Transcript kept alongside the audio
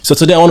So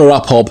today I want to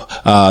wrap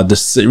up the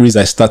series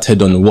I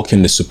started on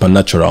walking the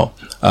supernatural.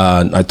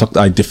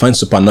 I defined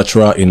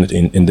supernatural in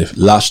the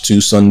last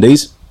 2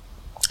 Sundays,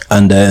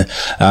 and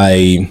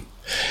I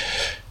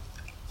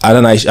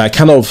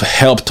kind of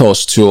helped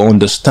us to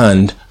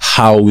understand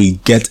how we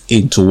get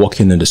into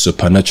walking in the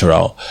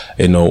supernatural.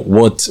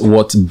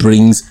 What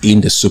brings in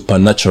the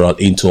supernatural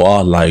into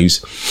our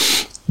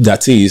lives.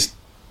 That is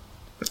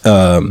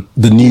the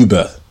new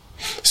birth.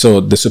 So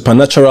the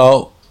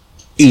supernatural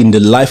in the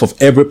life of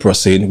every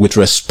person with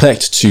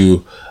respect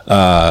to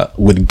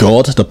with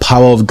God, the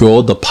power of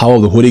God, the power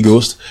of the Holy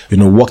Ghost,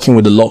 walking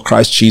with the Lord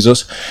Christ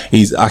Jesus,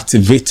 is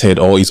activated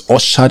or is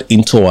ushered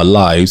into our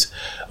lives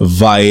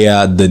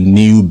via the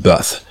new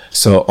birth.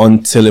 So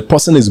until a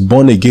person is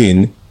born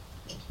again,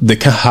 they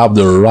can have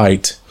the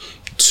right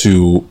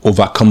to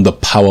overcome the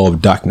power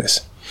of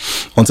darkness.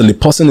 Until a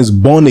person is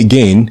born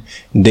again,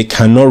 they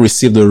cannot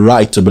receive the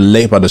right to be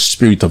led by the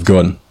Spirit of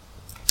God.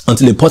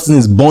 Until a person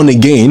is born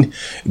again,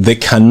 they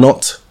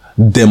cannot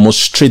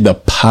demonstrate the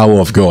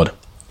power of God.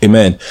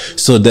 Amen.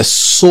 So there's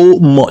so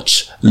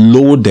much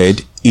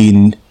loaded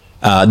in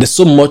there's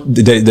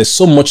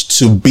so much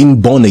to being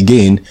born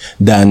again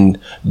than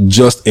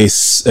just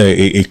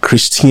a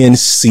Christian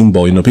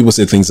symbol. People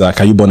say things like,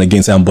 "Are you born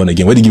again?" Say, "I'm born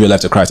again." When did you give your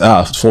life to Christ?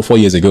 4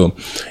 years ago.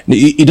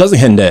 It doesn't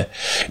end there.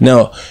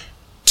 Now,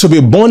 to be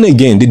born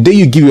again, the day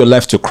you give your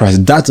life to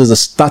Christ, that is the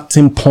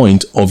starting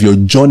point of your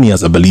journey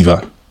as a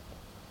believer.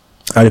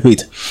 I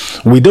repeat,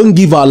 we don't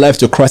give our life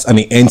to Christ and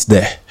it ends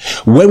there.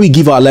 When we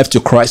give our life to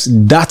Christ,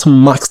 that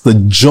marks the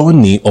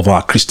journey of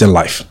our Christian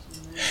life.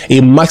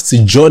 It marks the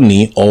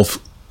journey of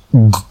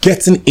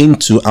getting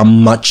into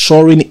and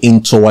maturing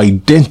into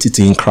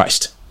identity in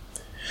Christ.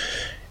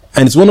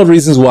 And it's one of the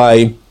reasons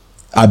why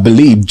I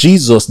believe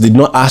Jesus did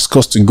not ask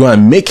us to go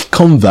and make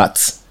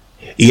converts.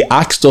 He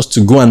asked us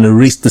to go and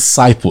raise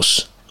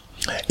disciples.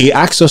 He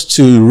asks us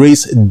to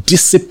raise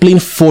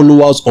disciplined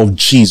followers of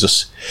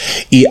Jesus.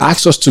 He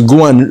asks us to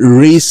go and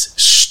raise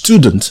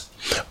students,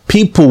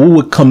 people who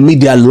will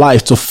commit their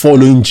life to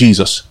following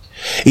Jesus.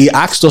 He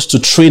asks us to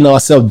train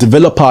ourselves,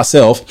 develop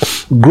ourselves,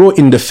 grow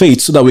in the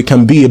faith so that we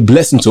can be a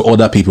blessing to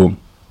other people.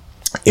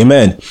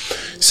 Amen.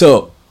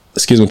 So,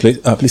 excuse me, please.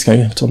 Please, can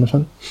you turn my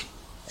phone?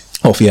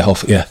 Off,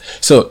 yeah.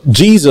 So,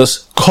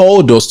 Jesus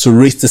called us to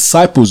raise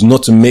disciples,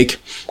 not to make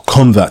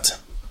convert.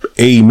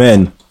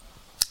 Amen.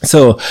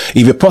 So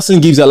if a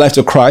person gives their life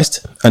to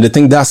Christ and they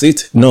think that's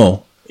it,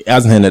 no, it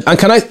hasn't ended. And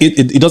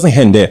it doesn't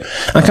end there.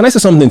 And can I say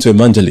something to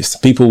evangelists,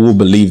 people who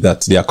believe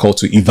that they are called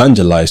to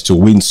evangelize, to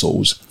win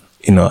souls?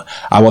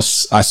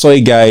 I saw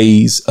a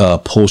guy's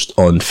post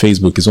on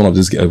Facebook. It's one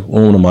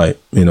of my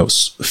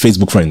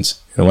Facebook friends.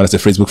 When I say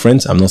Facebook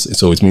friends, I'm not.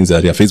 So it means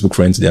that they are Facebook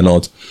friends. They are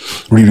not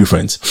real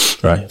friends,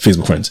 right?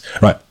 Facebook friends,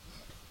 right?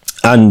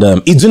 And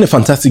he's doing a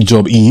fantastic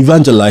job. He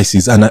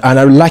evangelizes, and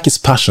I like his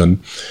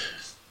passion.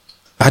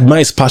 I admire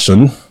his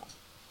passion,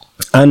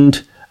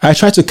 and I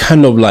try to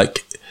kind of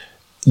like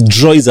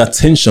draw his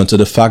attention to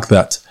the fact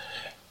that,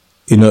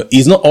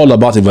 it's not all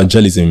about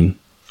evangelism.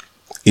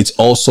 It's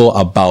also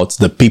about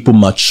the people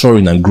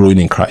maturing and growing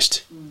in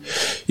Christ.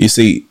 You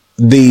see,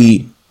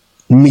 the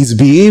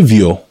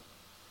misbehavior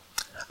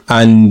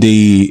and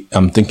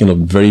I'm thinking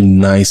of a very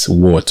nice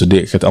word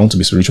today. I want to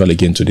be spiritual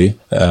again today.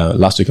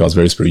 Last week I was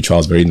very spiritual. I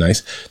was very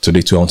nice. Today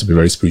too, I want to be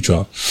very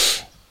spiritual.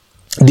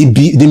 The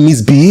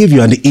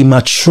misbehavior and the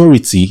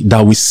immaturity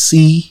that we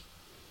see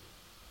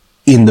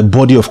in the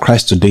body of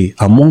Christ today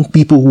among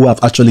people who have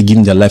actually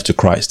given their life to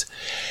Christ,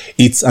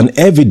 it's an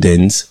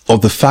evidence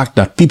of the fact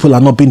that people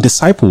are not being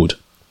discipled.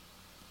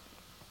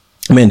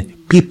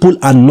 People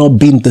are not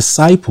being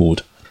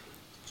discipled.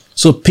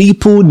 So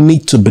people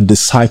need to be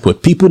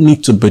discipled. People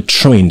need to be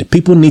trained.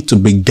 People need to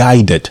be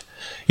guided.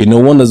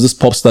 One of this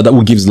pop star that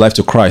who gives life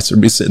to Christ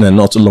recently,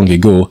 not too long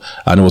ago,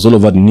 and it was all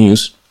over the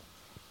news.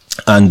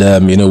 And,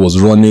 was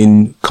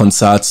running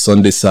concerts,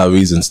 Sunday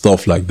service and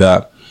stuff like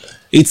that.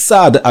 It's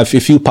sad that a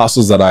few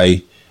pastors that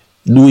I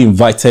knew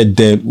invited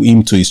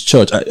him to his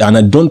church. And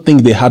I don't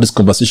think they had this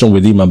conversation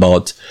with him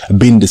about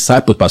being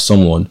discipled by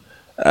someone.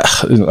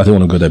 I don't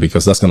want to go there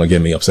because that's going to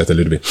get me upset a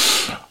little bit.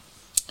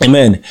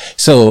 Amen.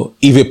 So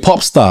if a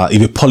pop star,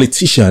 if a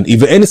politician,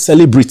 if any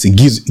celebrity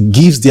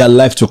gives their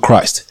life to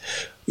Christ,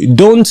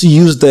 don't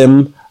use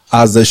them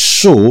as a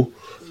show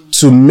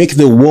to make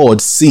the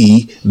world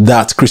see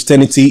that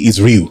Christianity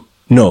is real.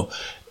 No,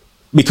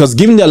 because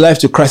giving their life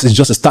to Christ is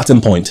just a starting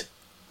point.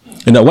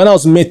 When I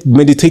was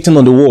meditating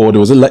on the word, it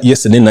was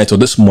yesterday night or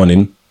this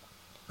morning.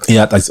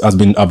 Yeah, I've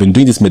been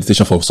doing this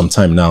meditation for some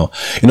time now.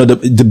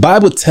 The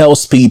Bible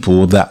tells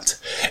people that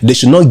they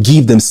should not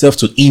give themselves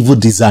to evil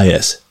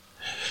desires.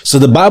 So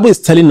the Bible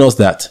is telling us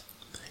that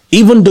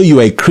even though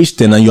you are a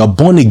Christian and you are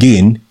born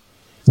again,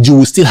 you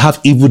will still have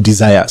evil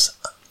desires.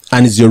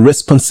 And it's your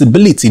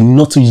responsibility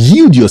not to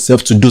yield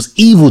yourself to those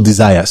evil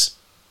desires.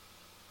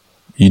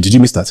 Did you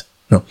miss that?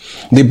 No.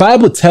 The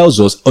Bible tells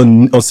us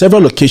on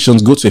several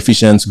occasions, go to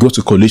Ephesians, go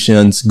to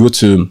Colossians,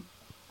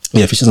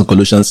 Ephesians and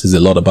Colossians is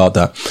a lot about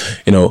that,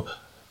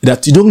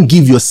 that you don't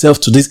give yourself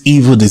to these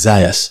evil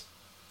desires.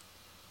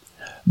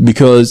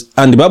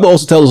 And the Bible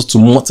also tells us to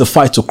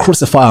mortify, to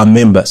crucify our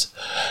members.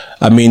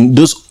 I mean,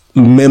 those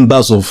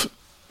members of,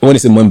 when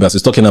it's members,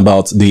 it's talking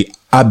about the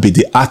habit,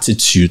 the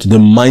attitude, the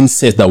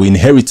mindset that we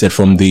inherited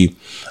from the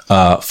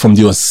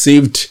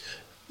unsaved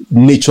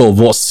nature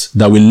of us,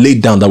 that we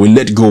laid down, that we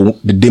let go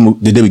the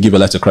day we give our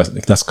life to Christ.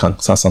 That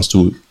sounds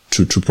too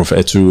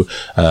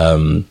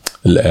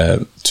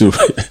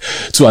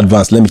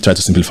advanced. Let me try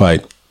to simplify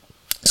it.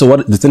 So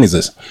what the thing is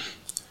this: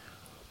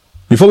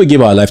 before we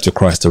give our life to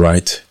Christ,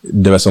 right,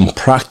 there were some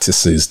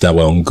practices that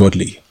were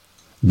ungodly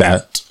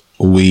that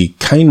we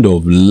kind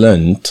of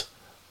learned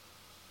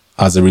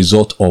as a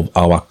result of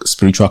our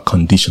spiritual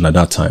condition at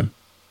that time.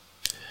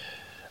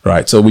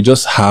 Right. So we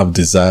just have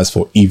desires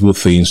for evil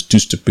things, do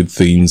stupid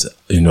things,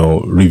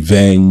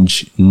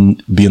 revenge,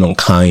 being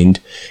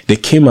unkind. They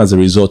came as a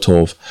result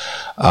of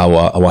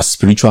our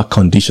spiritual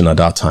condition at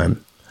that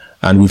time.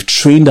 And we've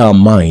trained our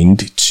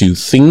mind to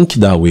think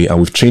that way, and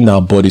we've trained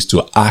our bodies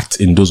to act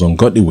in those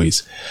ungodly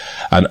ways.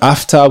 And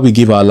after we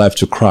give our life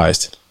to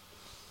Christ,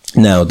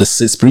 now the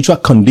spiritual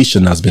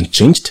condition has been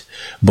changed,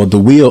 but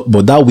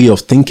that way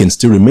of thinking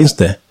still remains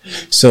there.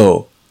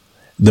 So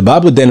the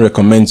Bible then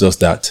recommends us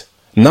that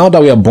now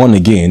that we are born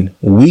again,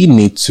 we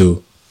need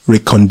to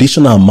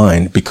recondition our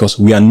mind, because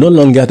we are no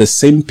longer the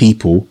same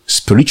people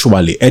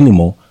spiritually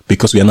anymore,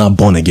 because we are now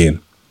born again.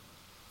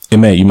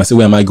 Amen. You must say,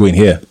 where am I going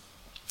here?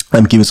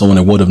 I'm giving someone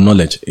a word of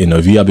knowledge.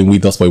 If you have been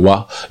with us for a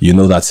while, you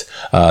know that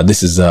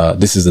this is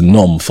the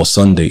norm for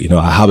Sunday.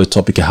 I have a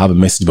topic, I have a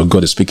message, but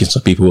God is speaking to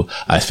people.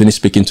 I finish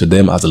speaking to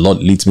them as the Lord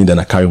leads me, then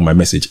I carry on my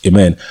message.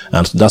 Amen.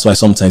 And that's why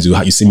sometimes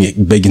you see me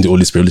begging the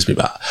Holy Spirit.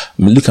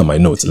 Look at my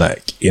notes,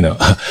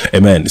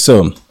 amen.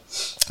 So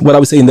what I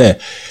was saying there,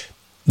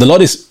 the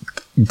Lord is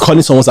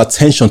calling someone's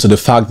attention to the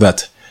fact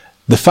that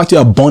the fact you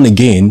are born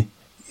again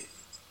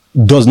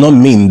does not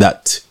mean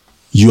that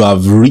you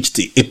have reached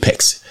the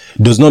apex.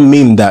 Does not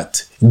mean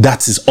that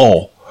is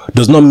all.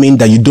 Does not mean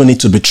that you don't need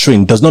to be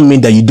trained. Does not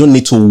mean that you don't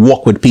need to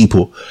walk with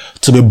people.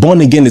 To be born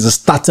again is a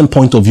starting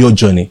point of your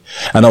journey.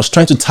 And I was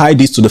trying to tie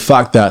this to the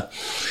fact that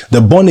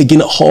the born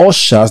again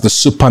ushers the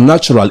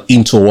supernatural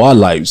into our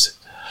lives.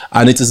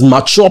 And it is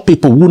mature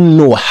people who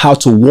know how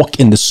to walk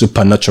in the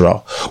supernatural,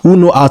 who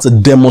know how to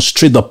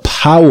demonstrate the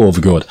power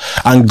of God.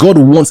 And God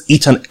wants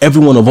each and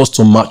every one of us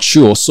to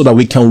mature so that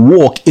we can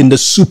walk in the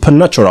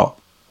supernatural.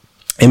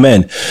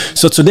 Amen.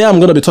 So today I'm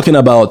going to be talking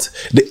about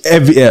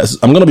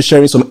I'm going to be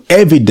sharing some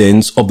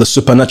evidence of the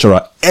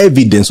supernatural.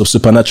 Evidence of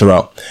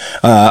supernatural.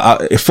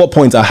 4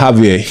 points I have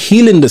here.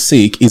 Healing the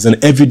sick is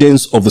an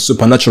evidence of the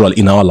supernatural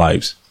in our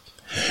lives.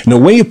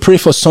 When you pray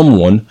for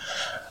someone,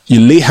 you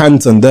lay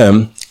hands on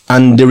them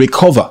and they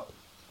recover,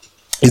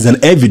 is an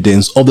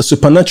evidence of the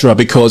supernatural,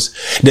 because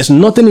there's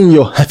nothing in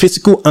your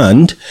physical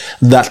hand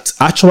that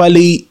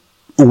actually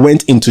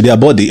went into their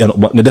body. And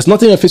there's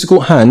nothing in your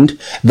physical hand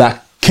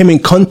that came in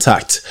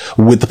contact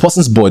with the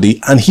person's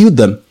body and healed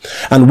them.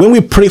 And when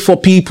we pray for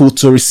people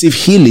to receive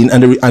healing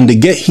and they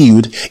get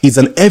healed, it's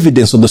an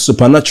evidence of the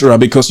supernatural,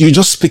 because you're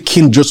just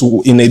speaking just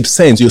in a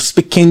sense, you're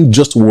speaking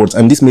just words.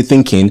 And this may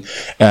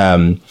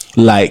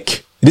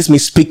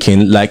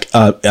speaking like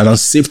an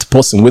unsaved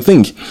person will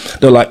think.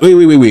 They're like,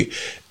 wait.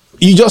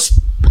 You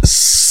just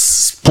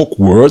spoke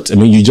words.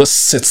 You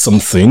just said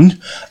something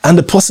and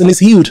the person is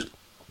healed.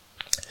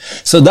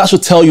 So that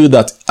should tell you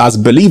that as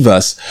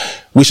believers,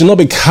 we should not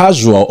be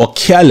casual or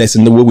careless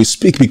in the way we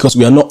speak, because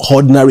we are not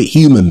ordinary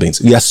human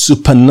beings. We are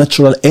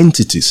supernatural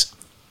entities.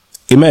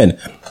 Amen.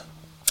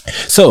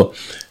 So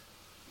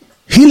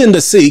healing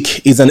the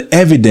sick is an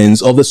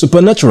evidence of the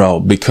supernatural,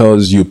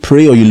 because you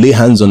pray or you lay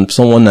hands on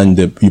someone and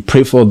you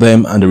pray for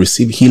them and they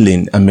receive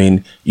healing.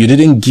 You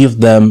didn't give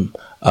them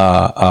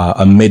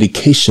a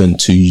medication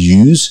to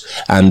use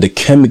and the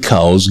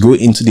chemicals go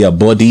into their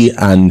body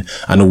and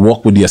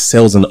work with their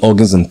cells and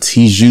organs and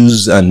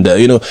tissues. And,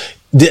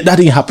 that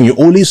didn't happen. You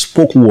only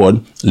spoke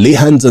word, lay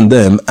hands on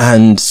them,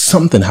 and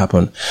something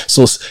happened.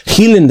 So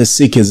healing the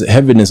sick is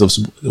evidence of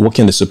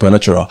working the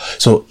supernatural.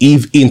 So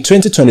if in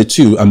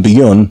 2022 and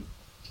beyond,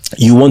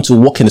 you want to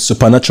walk in the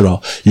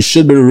supernatural, you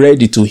should be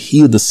ready to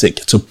heal the sick,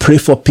 to pray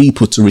for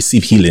people to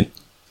receive healing.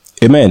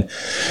 Amen.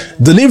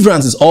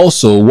 Deliverance is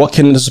also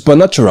walking in the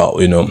supernatural,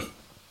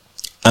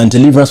 and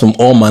deliverance from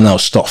all manner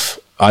of stuff,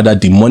 either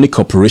demonic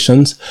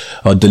operations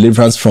or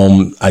deliverance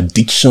from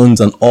addictions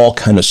and all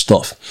kind of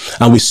stuff.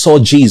 And we saw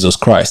Jesus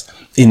Christ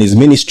in his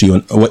ministry,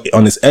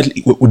 during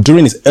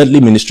his earthly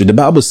ministry. The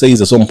Bible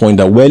says at some point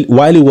that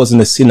while he was in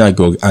the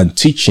synagogue and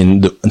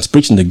teaching and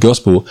preaching the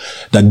gospel,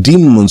 that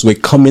demons were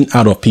coming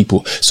out of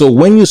people. So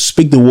when you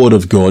speak the word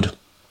of God,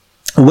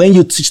 when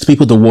you teach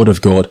people the word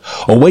of God,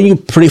 or when you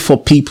pray for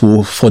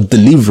people for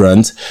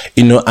deliverance,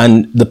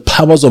 and the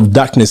powers of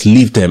darkness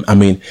leave them,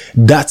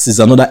 that is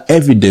another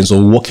evidence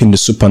of walking the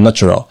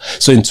supernatural.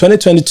 So in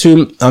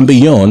 2022 and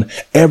beyond,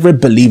 every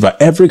believer,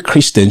 every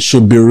Christian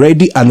should be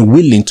ready and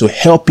willing to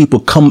help people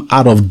come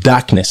out of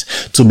darkness,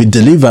 to be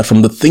delivered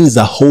from the things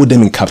that hold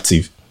them in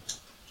captive.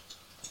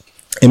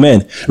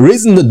 Amen.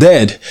 Raising the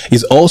dead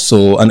is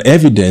also an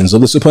evidence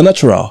of the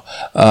supernatural.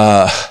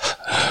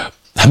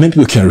 How many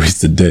people can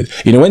raise the dead?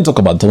 You know, when you talk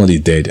about somebody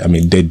dead, I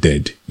mean, dead.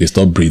 They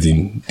stop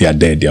breathing. They are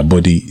dead. Their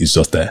body is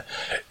just there.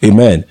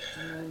 Amen.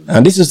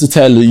 And this is to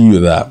tell you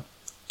that,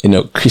 you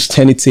know,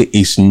 Christianity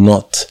is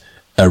not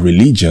a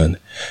religion.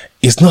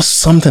 It's not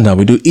something that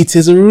we do. It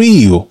is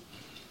real.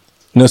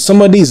 You know,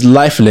 somebody is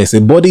lifeless. A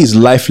body is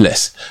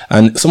lifeless.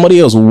 And somebody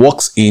else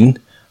walks in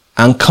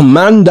and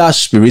command that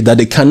spirit that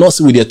they cannot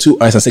see with their two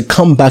eyes and say,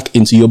 come back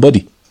into your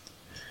body.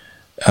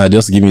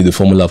 Just give me the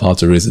formula of how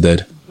to raise the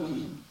dead.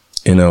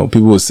 You know,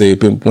 people will say,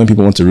 when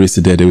people want to raise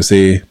the dead, they will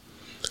say,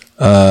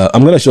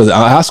 I'm going to show,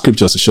 I have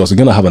scriptures to show us. We're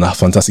going to have a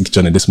fantastic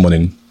journey this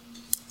morning.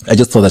 I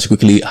just thought I should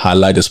quickly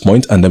highlight this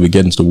point, and then we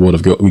get into the word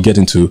of God. We get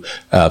into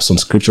some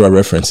scriptural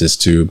references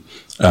to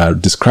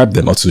describe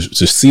them or to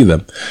see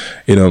them.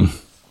 You know,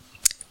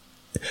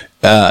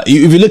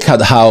 if you look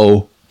at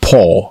how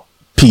Paul,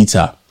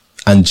 Peter,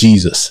 and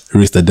Jesus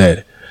raised the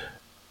dead,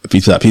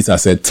 Peter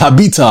said,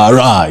 Tabitha,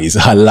 arise.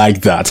 I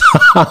like that.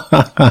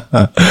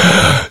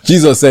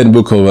 Jesus said in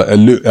the book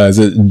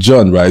of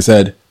John, right? He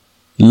said,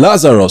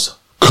 Lazarus,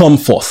 come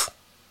forth.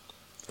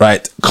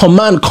 Right?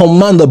 Command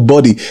the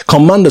body,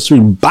 command the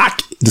spirit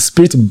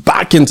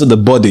back into the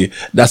body.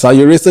 That's how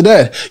you raise the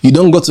dead. You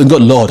don't go to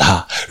God, Lord,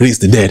 raise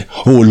the dead.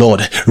 Oh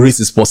Lord, raise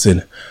this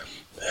person.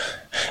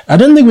 I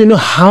don't think we know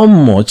how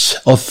much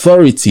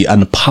authority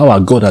and power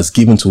God has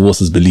given to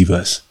us as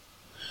believers.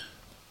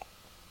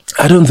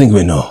 I don't think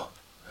we know.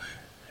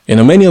 You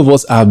know, many of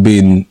us have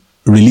been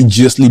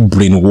religiously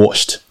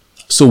brainwashed.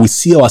 So we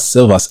see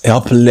ourselves as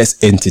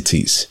helpless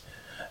entities.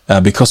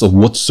 Because of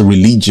what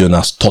religion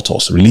has taught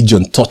us.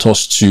 Religion taught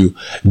us to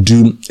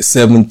do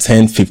 7,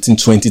 10, 15,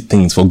 20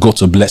 things for God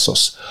to bless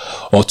us.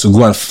 Or to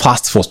go and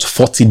fast for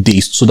 40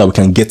 days so that we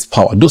can get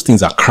power. Those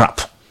things are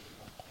crap.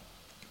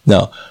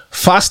 Now,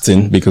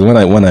 fasting, because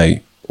when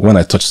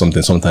I touch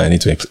something, sometimes I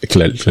need to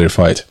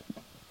clarify it.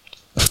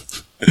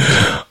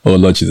 Oh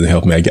Lord Jesus,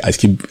 help me. I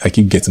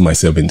keep getting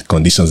myself in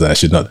conditions that I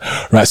should not.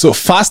 Right, so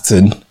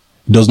fasting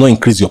does not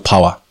increase your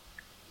power.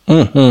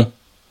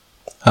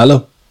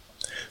 Hello?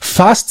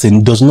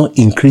 Fasting does not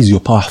increase your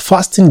power.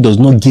 Fasting does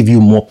not give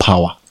you more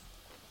power.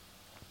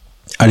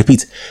 I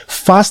repeat,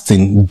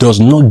 fasting does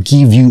not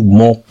give you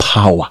more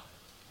power.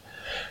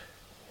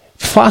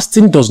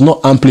 Fasting does not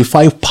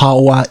amplify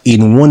power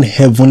in one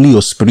heavenly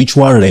or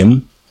spiritual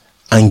realm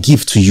and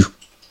give to you.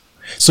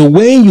 So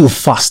when you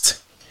fast,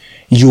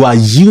 you are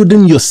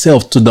yielding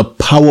yourself to the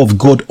power of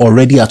God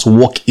already at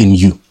work in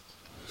you.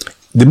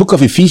 The book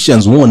of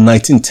Ephesians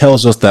 1:19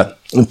 tells us that,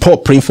 Paul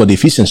praying for the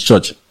Ephesians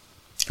church,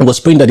 he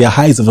was praying that their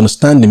eyes of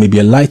understanding may be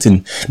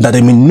enlightened, that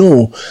they may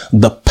know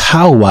the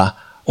power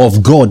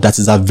of God that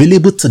is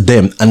available to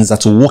them and is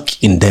at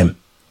work in them.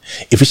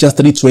 Ephesians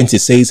 3:20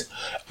 says,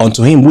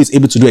 unto him who is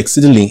able to do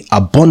exceedingly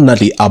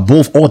abundantly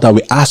above all that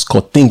we ask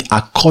or think,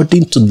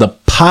 according to the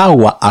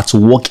power at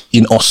work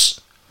in us.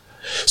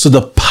 So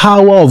the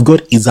power of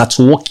God is at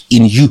work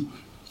in you.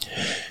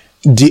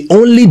 The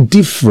only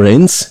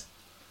difference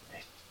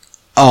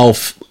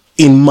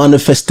in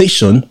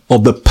manifestation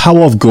of the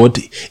power of God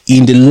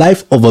in the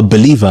life of a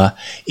believer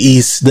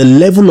is the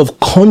level of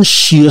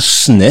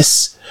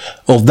consciousness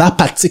of that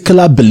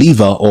particular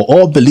believer or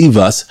all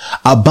believers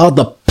about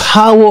the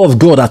power of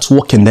God at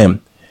work in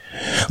them.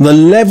 The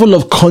level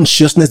of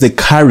consciousness they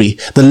carry,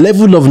 the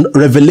level of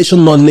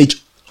revelation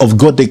knowledge of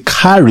God they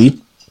carry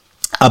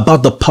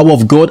about the power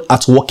of God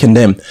at work in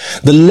them.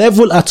 The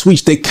level at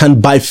which they can,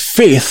 by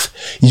faith,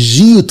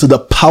 yield to the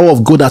power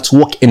of God at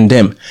work in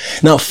them.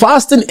 Now,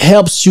 fasting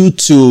helps you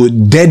to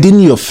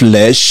deaden your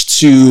flesh,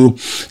 to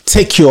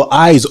take your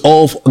eyes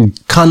off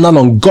carnal,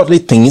 ungodly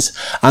things,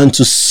 and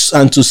to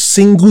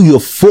single your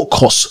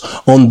focus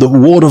on the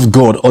word of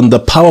God, on the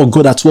power of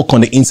God at work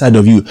on the inside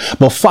of you.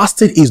 But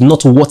fasting is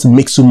not what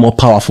makes you more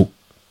powerful.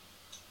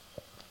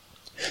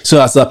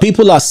 So as the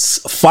people are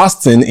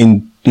fasting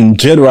in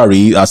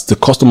January, as the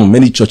custom of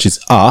many churches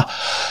are,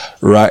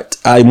 right,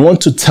 I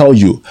want to tell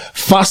you,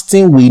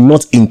 fasting will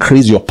not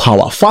increase your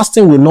power.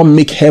 Fasting will not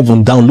make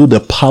heaven download the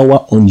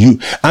power on you.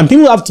 And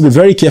people have to be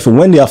very careful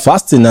when they are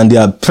fasting and they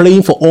are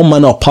praying for all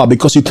manner of power,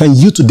 because you can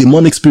yield to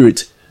demonic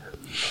spirit.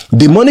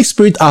 Demonic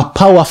spirits are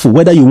powerful,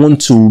 whether you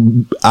want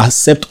to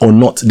accept or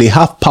not. They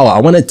have power.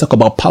 I want to talk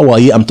about power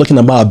here. I'm talking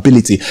about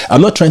ability.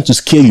 I'm not trying to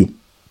scare you.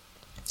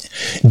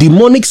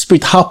 Demonic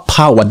spirits have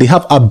power. They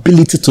have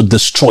ability to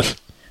destroy.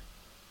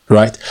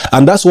 Right?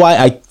 And that's why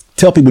I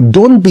tell people,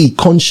 don't be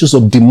conscious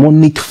of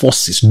demonic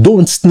forces.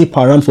 Don't sniff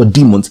around for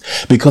demons,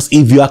 because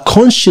if you are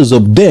conscious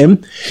of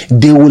them,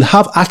 they will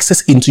have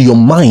access into your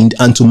mind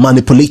and to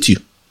manipulate you.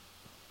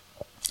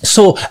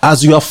 So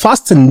as you are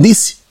fasting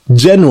this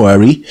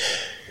January,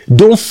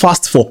 don't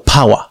fast for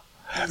power.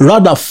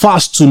 Rather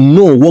fast to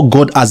know what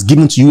God has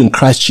given to you in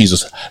Christ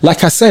Jesus.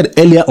 Like I said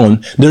earlier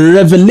on, the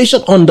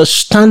revelation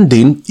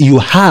understanding you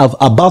have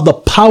about the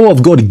power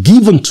of God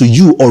given to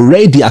you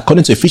already,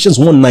 according to Ephesians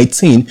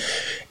 1:19,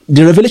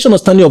 the revelation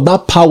understanding of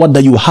that power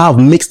that you have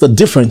makes the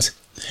difference.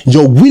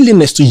 Your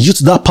willingness to use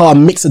that power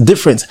makes a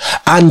difference,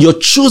 and your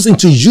choosing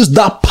to use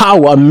that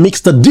power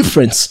makes the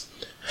difference.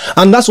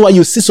 And that's why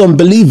you see some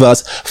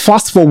believers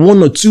fast for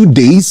 1 or 2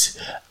 days,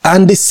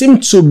 and they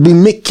seem to be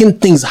making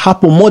things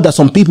happen more than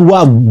some people who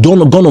have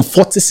gone on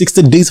 40,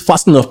 60 days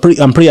fasting of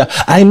prayer.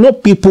 I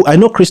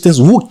know Christians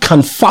who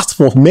can fast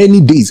for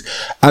many days.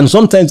 And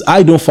sometimes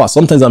I don't fast.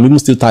 Sometimes I'm even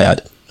still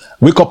tired.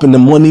 Wake up in the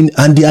morning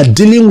and they are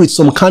dealing with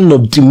some kind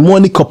of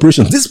demonic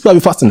operations. This is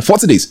probably fasting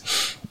 40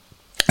 days.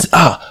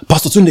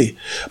 Pastor Tunde,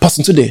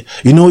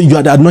 you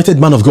are the anointed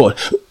man of God.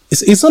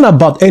 It's not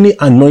about any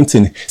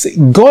anointing. See,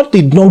 God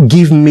did not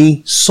give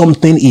me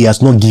something he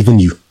has not given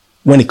you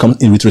when it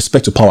comes in with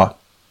respect to power.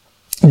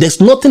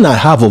 There's nothing I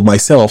have of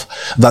myself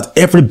that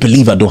every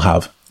believer don't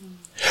have.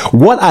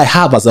 What I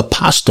have as a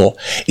pastor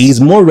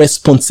is more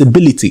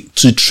responsibility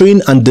to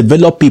train and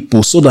develop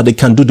people so that they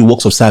can do the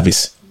works of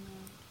service.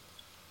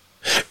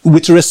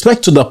 With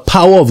respect to the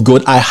power of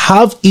God, I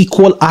have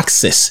equal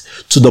access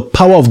to the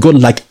power of God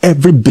like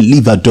every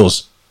believer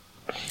does.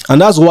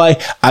 And that's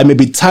why I may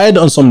be tired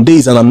on some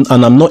days and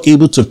I'm not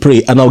able to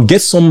pray. And I'll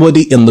get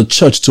somebody in the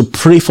church to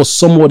pray for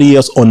somebody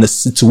else on a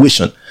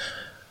situation.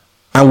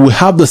 And we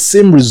have the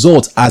same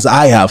result as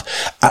I have.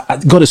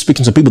 God is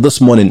speaking to people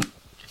this morning.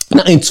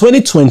 Now, in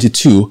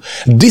 2022,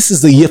 this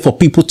is the year for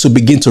people to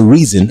begin to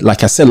reason,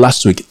 like I said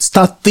last week,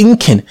 start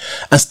thinking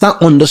and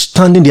start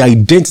understanding their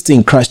identity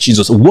in Christ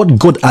Jesus, what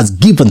God has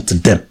given to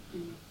them.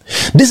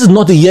 This is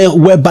not the year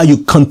whereby you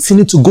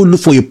continue to go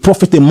look for a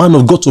prophet, a man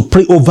of God to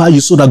pray over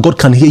you so that God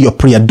can hear your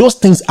prayer. Those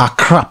things are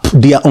crap.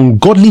 They are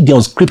ungodly. They are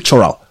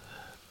unscriptural.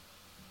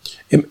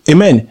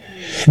 Amen.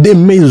 They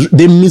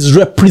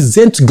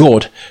misrepresent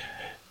God.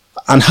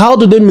 And how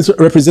do they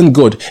misrepresent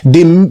God?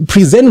 They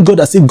present God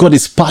as if God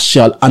is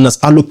partial and has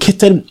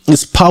allocated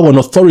his power and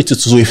authority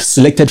to a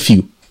selected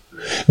few.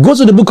 Go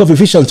to the book of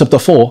Ephesians chapter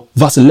 4,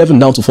 verse 11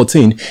 down to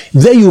 14.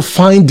 There you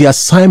find the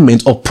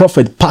assignment of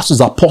prophet,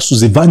 pastors,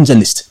 apostles,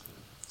 evangelists,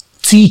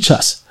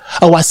 teachers.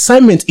 Our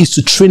assignment is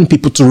to train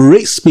people, to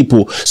raise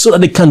people so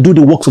that they can do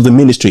the works of the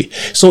ministry.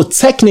 So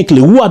technically,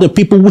 who are the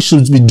people who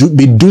should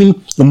be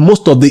doing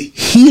most of the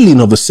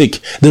healing of the sick,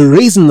 the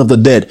raising of the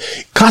dead,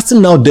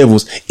 casting out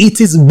devils? It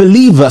is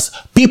believers,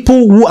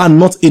 people who are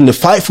not in the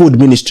fivefold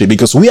ministry,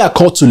 because we are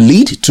called to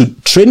lead, to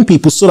train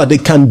people so that they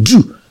can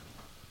do.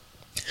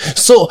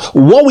 So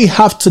what we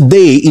have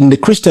today in the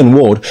Christian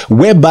world,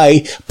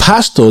 whereby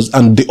pastors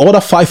and the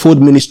other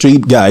fivefold ministry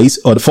guys,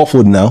 or the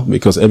fourfold now,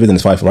 because everything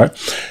is five, right?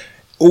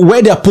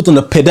 Where they are put on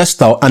a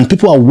pedestal and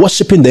people are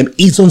worshiping them,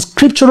 is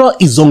unscriptural,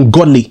 is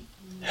ungodly.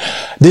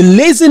 The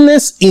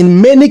laziness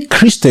in many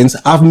Christians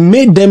have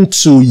made them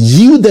to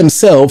yield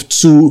themselves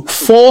to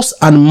false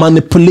and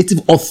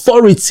manipulative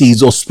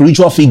authorities or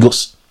spiritual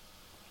figures.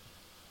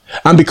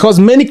 And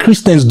because many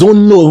Christians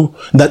don't know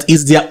that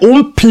it's their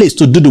own place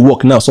to do the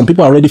work now, some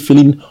people are already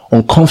feeling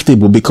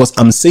uncomfortable because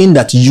I'm saying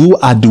that you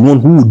are the one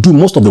who will do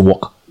most of the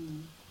work.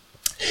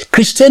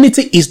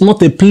 Christianity is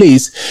not a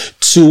place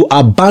to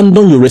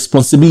abandon your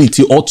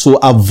responsibility or to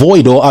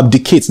avoid or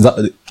abdicate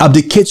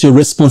your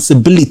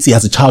responsibility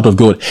as a child of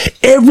God.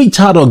 Every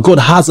child of God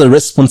has a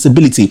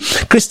responsibility.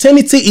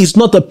 Christianity is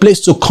not a place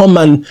to come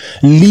and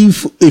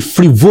live a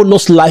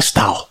frivolous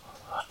lifestyle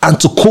and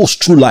to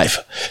coast through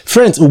life.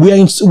 Friends, we're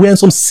in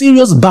some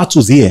serious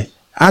battles here.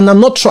 And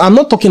I'm not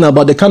talking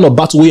about the kind of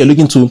battle where you're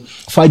looking to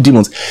fight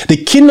demons. The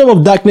kingdom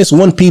of darkness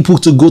want people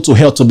to go to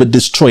hell to be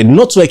destroyed,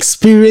 not to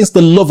experience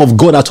the love of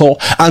God at all.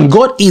 And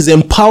God is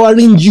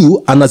empowering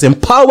you and has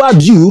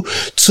empowered you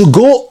to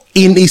go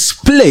in his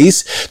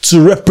place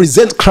to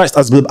represent Christ,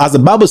 as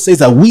the Bible says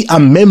that we are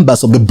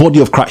members of the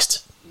body of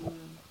Christ.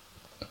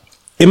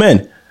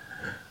 Amen.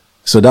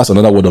 So that's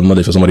another word of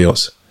knowledge for somebody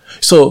else.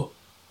 So,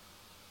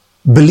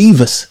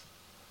 believers,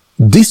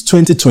 this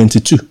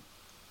 2022,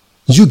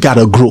 you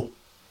gotta grow.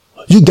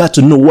 You got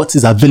to know what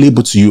is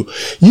available to you.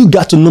 You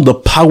got to know the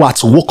power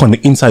to work on the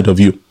inside of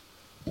you.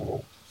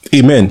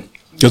 Amen.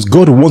 Because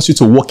God wants you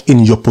to walk in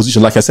your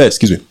position. Like I said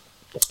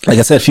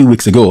a few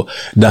weeks ago,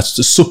 that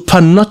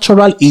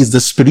supernatural is the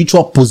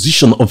spiritual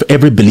position of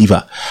every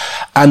believer.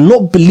 And no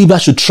believer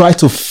should try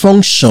to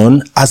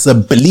function as a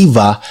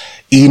believer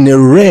in a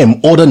realm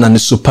other than the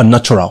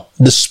supernatural,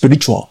 the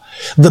spiritual.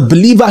 The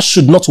believer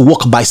should not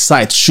walk by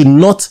sight, should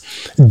not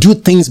do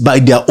things by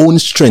their own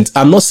strength.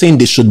 I'm not saying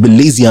they should be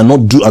lazy and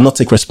not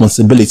take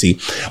responsibility,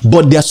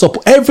 but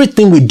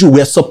everything we do,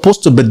 we are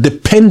supposed to be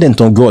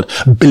dependent on God,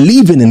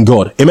 believing in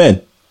God.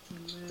 Amen.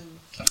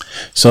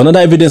 So another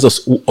evidence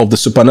of the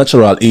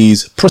supernatural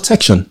is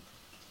protection.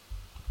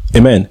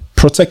 Amen.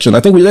 Protection. I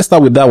think let's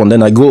start with that one.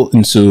 Then I go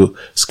into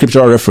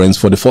scriptural reference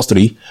for the first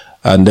three,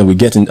 and then we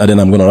get in, and then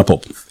I'm going to wrap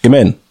up.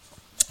 Amen.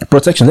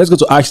 Protection. Let's go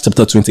to Acts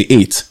chapter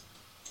 28.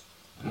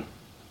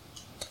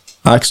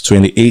 Acts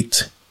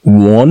 28,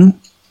 1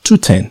 to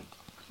 10.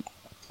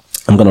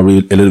 I'm going to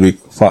read a little bit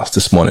fast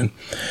this morning.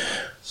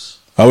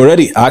 Are we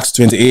ready? Acts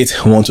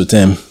 28, 1 to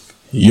 10.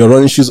 Your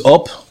running shoes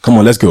up? Come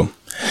on, let's go.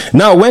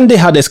 Now, when they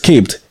had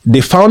escaped,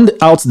 they found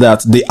out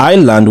that the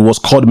island was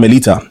called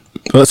Malta.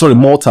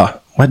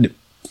 What?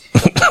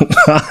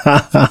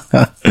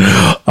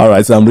 All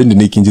right, so I'm reading the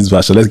New King James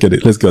Version. Let's get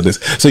it. Let's get this.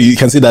 So you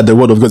can see that the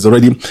word of God is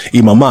already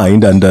in my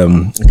mind. And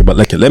okay, but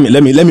like, let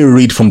me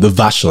read from the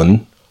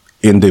version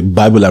in the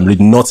Bible I'm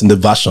reading, not in the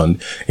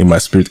version in my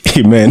spirit.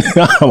 Amen.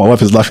 My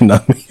wife is laughing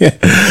at me.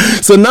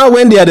 So now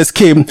when they had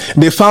escaped,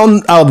 they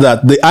found out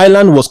that the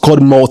island was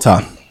called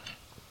Malta.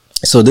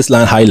 So this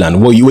land,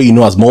 Highland, what you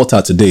know as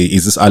Malta today,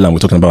 is this island we're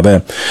talking about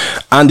there.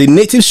 And the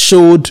natives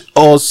showed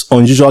us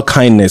unusual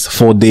kindness,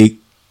 for they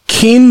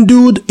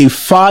kindled a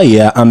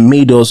fire and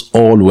made us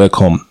all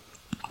welcome,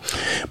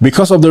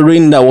 because of the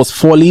rain that was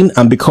falling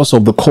and because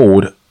of the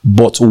cold.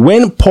 But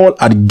when Paul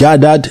had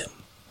gathered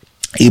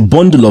a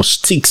bundle of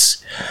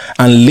sticks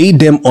and laid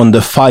them on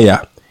the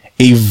fire,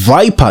 a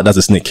viper, that's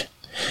a snake,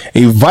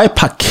 a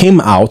viper came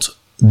out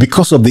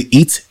because of the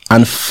heat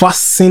and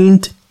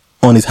fastened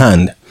on his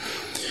hand.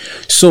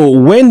 So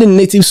when the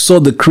natives saw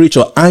the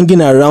creature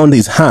hanging around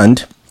his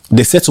hand,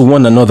 they said to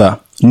one another,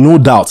 no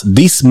doubt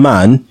this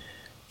man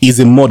is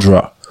a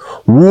murderer,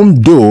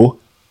 whom though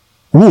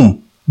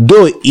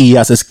he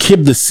has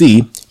escaped the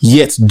sea,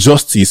 yet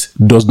justice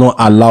does not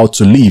allow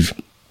to live.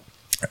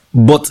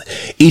 But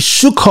he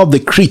shook off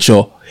the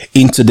creature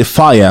into the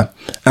fire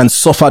and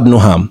suffered no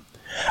harm.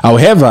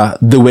 However,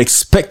 they were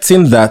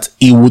expecting that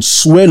he would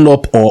swell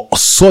up or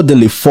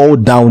suddenly fall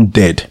down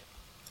dead.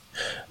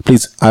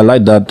 Please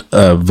highlight that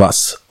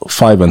verse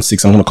 5 and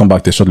 6. I'm going to come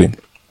back there shortly.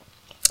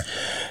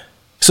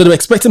 So they were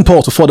expecting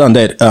Paul to fall down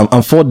dead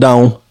and fall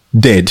down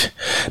dead.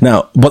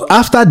 Now, but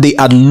after they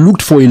had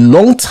looked for a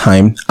long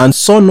time and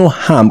saw no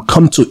harm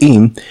come to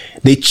him,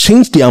 they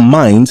changed their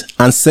minds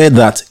and said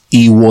that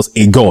he was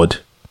a god.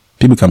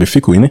 People can be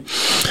fickle, innit?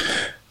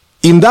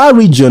 In that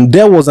region,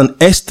 there was an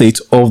estate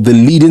of the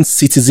leading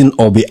citizen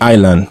of the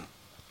island,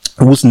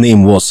 whose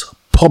name was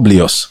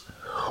Publius,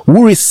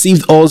 who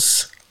received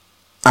us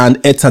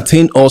and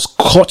entertained us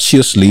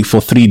courteously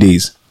for 3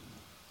 days.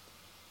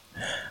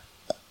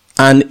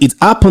 And it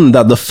happened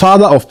that the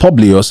father of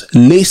Publius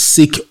lay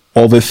sick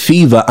of a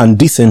fever and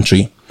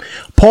dysentery.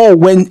 Paul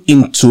went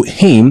into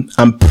him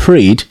and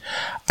prayed,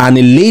 and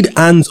he laid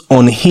hands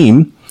on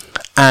him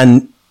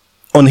and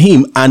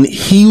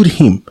healed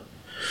him.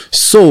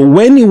 So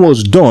when it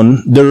was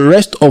done, the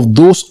rest of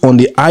those on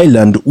the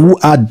island who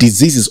had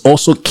diseases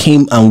also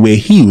came and were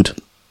healed.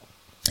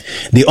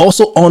 They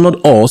also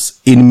honored us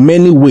in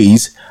many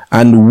ways,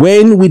 and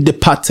when we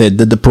departed,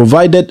 they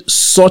provided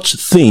such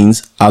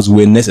things as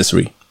were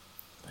necessary.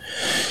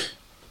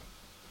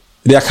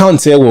 The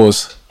account here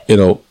was,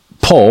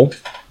 Paul.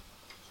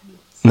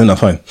 No,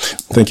 fine.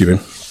 Thank you, man.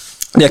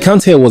 The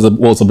account here was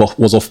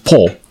of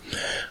Paul.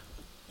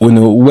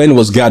 When he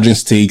was gathering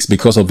sticks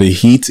because of the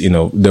heat,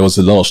 there was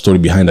a lot of story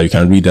behind that. You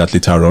can read that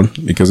later on,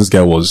 because this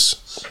guy was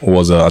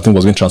I think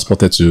was being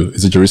transported to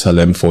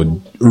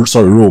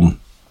Rome.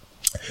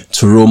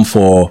 To Rome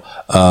for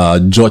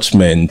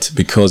judgment,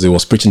 because he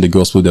was preaching the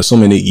gospel. There's so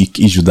many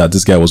issues that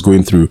this guy was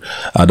going through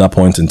at that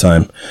point in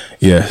time.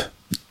 Yeah.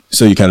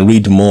 So you can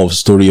read more of the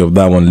story of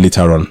that one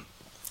later on.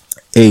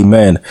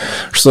 Amen.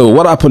 So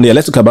what happened here?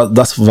 Let's talk about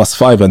that verse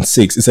 5 and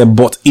 6. It said,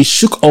 but he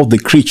shook off the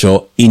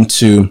creature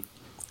into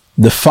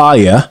the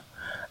fire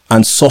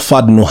and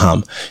suffered no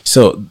harm.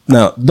 So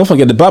now don't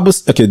forget the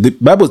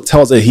Bible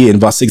tells us here in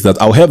verse 6 that,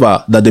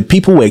 however, that the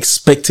people were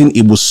expecting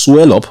it would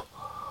swell up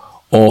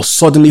or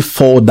suddenly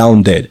fall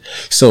down dead.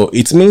 So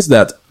it means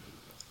that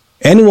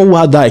anyone who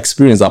had that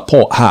experience that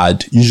Paul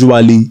had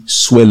usually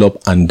swell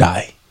up and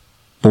die.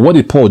 But what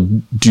did Paul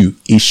do?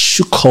 He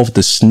shook off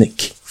the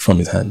snake from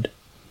his hand,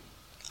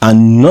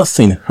 and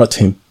nothing hurt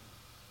him.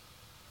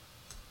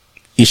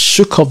 He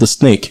shook off the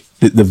snake,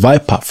 the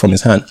viper, from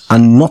his hand,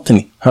 and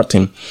nothing hurt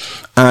him.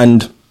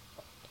 And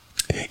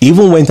he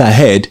even went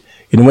ahead,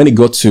 when it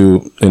got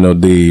to,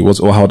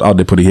 how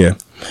they put it here.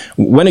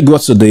 When it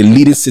got to the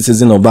leading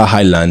citizen of that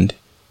highland,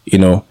 he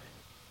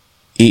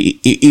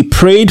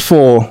prayed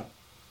for,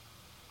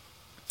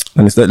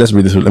 let's read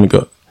this, let me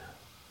go.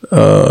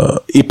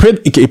 He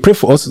prayed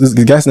for us. This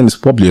guy's name is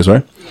Publius,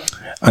 right?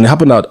 And it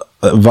happened that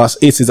verse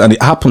 8 says, and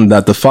it happened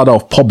that the father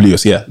of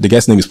Publius, the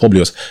guy's name is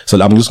Publius. So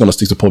I'm just going to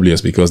stick to Publius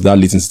because that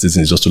leading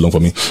citizen is just too long for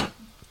me.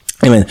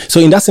 Amen.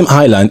 So in that same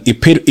island, he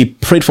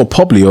prayed for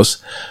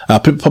Publius,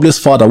 Publius'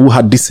 father, who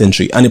had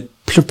dysentery, and he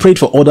prayed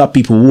for other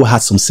people who had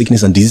some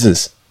sickness and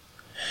diseases.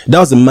 That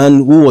was a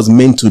man who was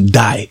meant to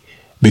die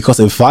because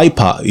he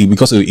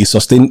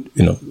sustained,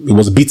 he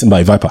was beaten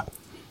by a viper.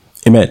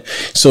 Amen.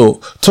 So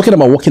talking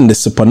about walking in the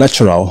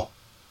supernatural,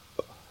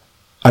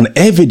 an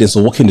evidence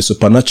of walking in the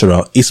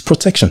supernatural is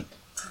protection.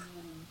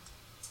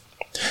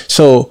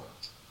 So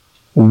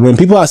when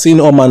people are saying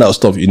all manner of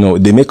stuff,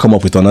 they may come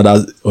up with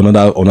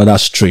another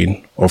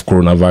strain of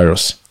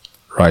coronavirus,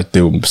 right?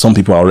 Some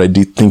people are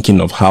already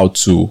thinking of how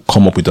to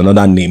come up with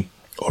another name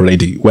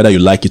already, whether you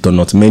like it or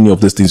not. Many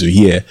of those things you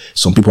hear,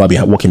 some people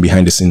are working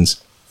behind the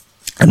scenes.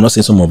 I'm not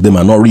saying some of them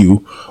are not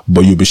real,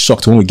 but you'll be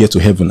shocked when we get to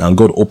heaven and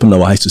God open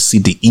our eyes to see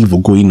the evil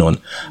going on.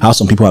 How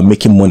some people are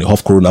making money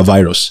off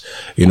coronavirus.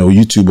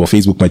 YouTube or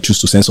Facebook might choose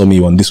to censor me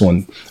on this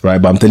one,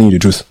 right? But I'm telling you the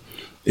truth.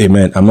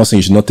 Amen. I'm not saying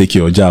you should not take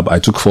your jab. I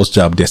took first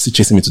jab. They're still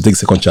chasing me to take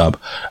second jab.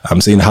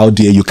 I'm saying, how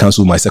dare you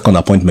cancel my second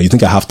appointment? You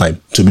think I have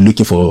time to be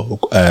looking for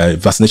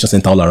vaccination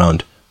center all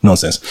around?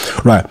 Nonsense.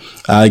 Right.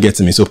 I get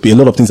to me. So a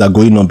lot of things are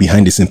going on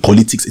behind this in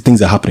politics. Things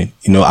are happening.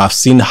 I've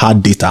seen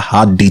hard data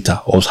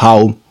of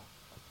how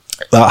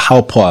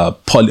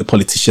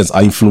politicians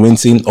are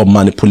influencing or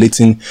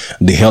manipulating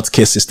the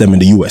healthcare system in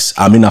the US.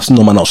 I mean, I've seen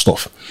no manner of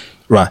stuff.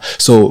 Right.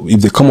 So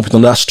if they come up with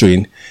another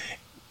strain,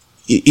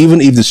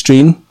 even if the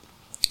strain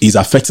is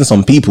affecting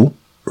some people,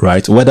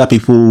 right, whether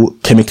people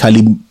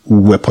chemically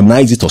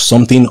weaponize it or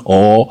something,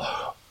 or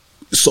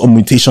some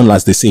mutation,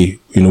 as they say,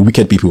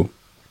 wicked people,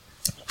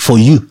 for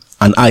you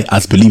and I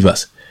as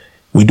believers,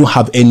 we don't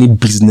have any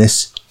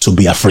business to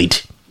be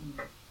afraid.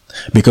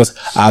 Because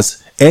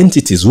as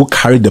entities who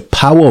carry the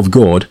power of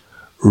God,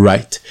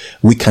 right,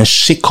 we can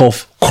shake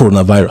off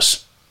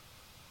coronavirus.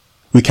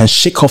 We can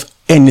shake off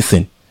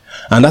anything.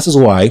 And that is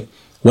why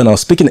when I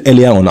was speaking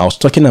earlier on, I was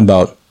talking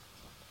about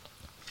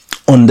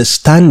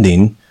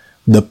understanding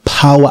the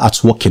power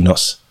at work in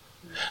us.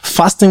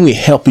 Fasting will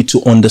help you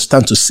to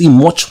understand, to see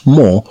much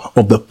more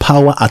of the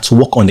power at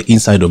work on the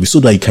inside of you so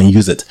that you can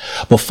use it.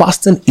 But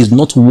fasting is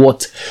not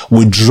what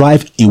will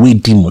drive away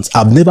demons.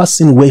 I've never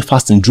seen where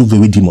fasting drove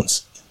away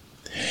demons.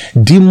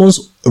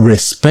 Demons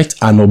respect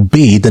and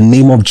obey the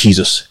name of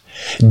Jesus.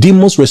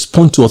 Demons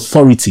respond to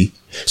authority.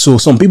 So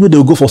some people,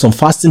 they'll go for some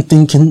fasting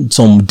thinking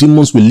some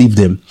demons will leave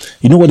them.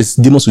 You know what these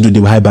demons will do? They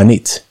will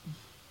hibernate.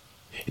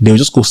 They will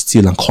just go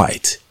still and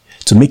quiet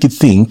to make you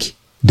think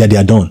that they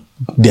are done,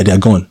 that they are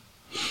gone.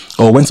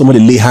 Or when somebody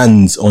lay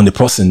hands on the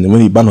person, when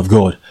the man of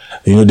God,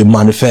 they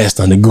manifest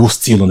and they go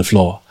still on the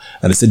floor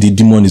and they say the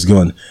demon is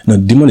gone. No,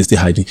 the demon is still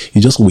hiding.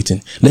 He's just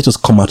waiting. Let us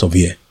come out of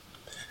here.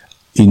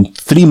 In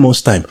 3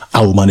 months' time,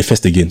 I will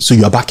manifest again. So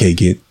you are back here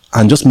again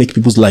and just make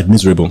people's life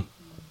miserable.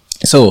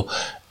 So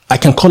I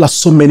can call out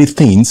so many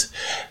things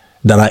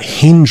that are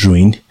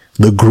hindering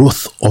the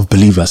growth of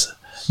believers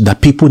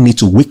that people need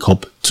to wake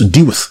up to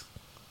deal with.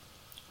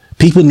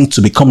 People need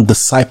to become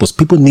disciples.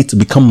 People need to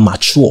become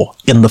mature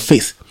in the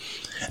faith.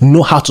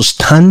 Know how to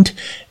stand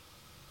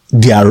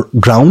their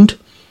ground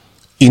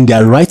in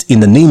their right in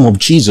the name of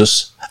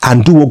Jesus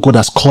and do what God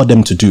has called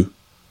them to do.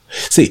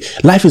 See,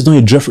 life is not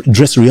a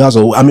dress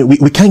rehearsal. I mean,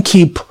 we can't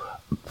keep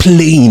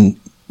playing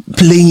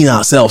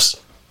ourselves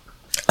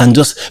and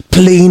just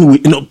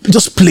playing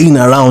just playing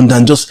around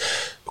and just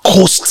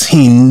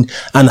coasting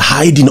and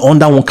hiding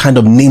under one kind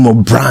of name or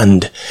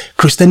brand.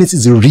 Christianity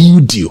is a real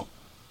deal.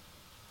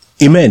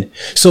 Amen.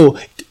 So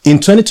in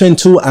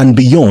 2022 and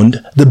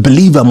beyond, the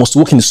believer must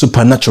walk in the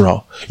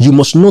supernatural. You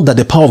must know that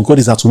the power of God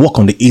is at work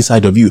on the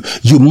inside of you.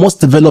 You must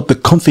develop the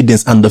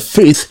confidence and the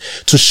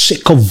faith to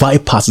shake off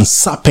vipers and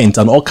serpents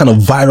and all kind of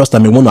virus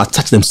that may want to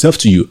attach themselves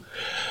to you.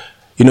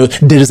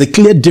 There is a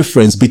clear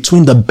difference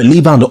between the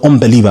believer and the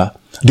unbeliever.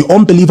 The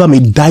unbeliever may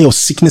die of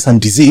sickness and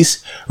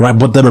disease, right?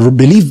 But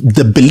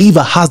the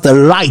believer has the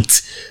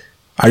right.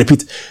 I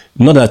repeat,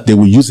 not that they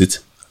will use it,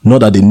 not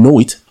that they know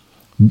it,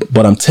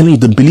 but I'm telling you,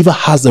 the believer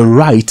has the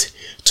right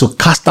to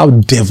cast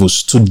out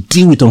devils, to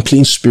deal with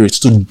unclean spirits,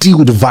 to deal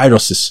with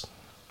viruses.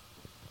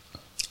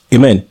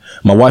 Amen.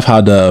 My wife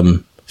had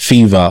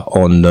fever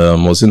on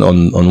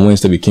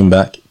Wednesday. We came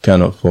back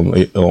kind of from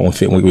I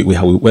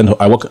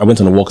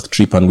went on a walk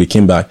trip and we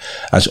came back,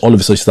 and all of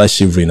a sudden she started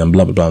shivering and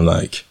blah blah blah. I'm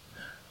like,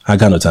 I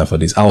got no time for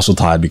this. I was so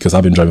tired because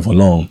I've been driving for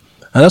long,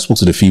 and I spoke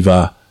to the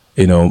fever,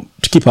 to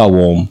keep her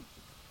warm,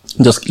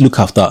 just look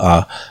after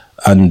her,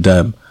 and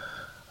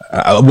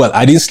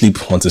I didn't sleep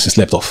until she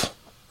slept off,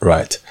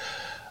 right?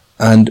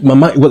 And my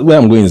mind, where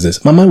I'm going is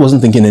this: my mind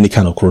wasn't thinking any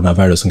kind of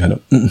coronavirus and kind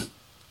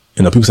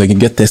of, people say I can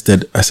get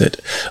tested. I said,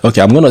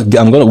 okay, we're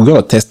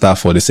gonna test her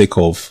for the sake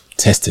of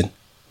testing.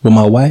 But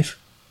my wife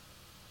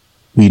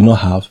will not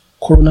have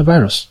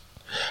coronavirus.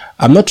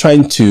 I'm not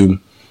trying to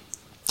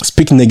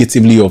speak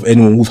negatively of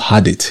anyone who've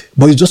had it,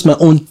 but it's just my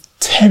own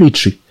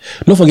territory.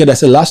 Don't forget, I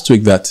said last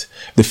week that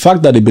the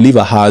fact that the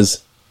believer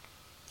is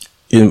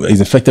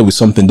infected with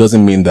something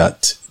doesn't mean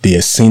that they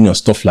are sin or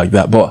stuff like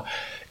that. But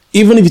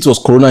even if it was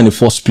corona in the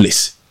first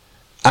place,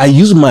 I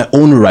use my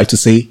own right to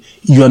say,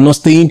 you are not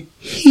staying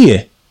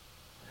here.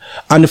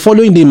 And the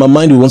following day, my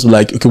mind will want to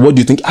like, okay, what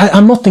do you think?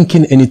 I'm not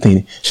thinking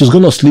anything. She's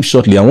going to sleep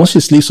shortly. And once she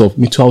sleeps off,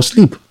 me too, I'll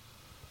sleep.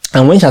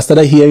 And when I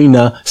started hearing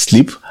her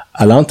sleep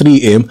around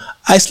 3 a.m.,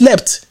 I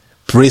slept.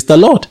 Praise the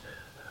Lord.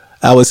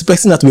 I was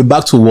expecting her to be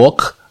back to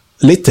work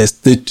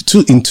latest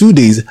in 2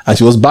 days, and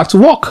she was back to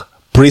work.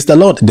 Praise the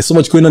Lord. There's so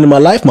much going on in my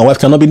life. My wife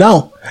cannot be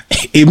now.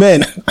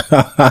 Amen.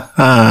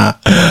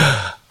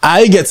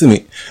 I get to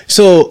me.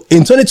 So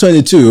in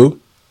 2022,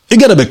 you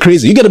got to be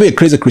crazy. You got to be a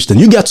crazy Christian.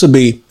 You got to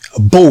be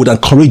bold and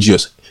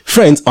courageous.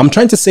 Friends, I'm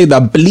trying to say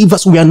that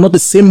believers, we are not the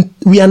same.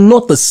 We are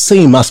not the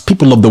same as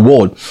people of the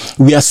world.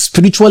 We are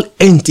spiritual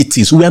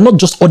entities. We are not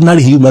just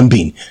ordinary human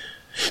beings.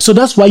 So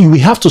that's why we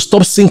have to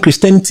stop seeing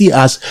Christianity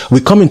as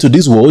we come into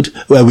this world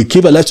where we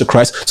give our life to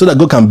Christ so that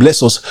God can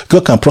bless us,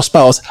 God can prosper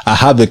us, I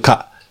have a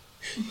car.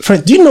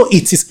 Friend, do you know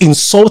it is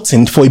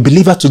insulting for a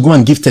believer to go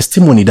and give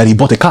testimony that he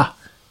bought a car?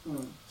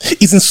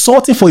 It's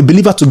insulting for a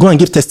believer to go and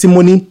give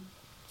testimony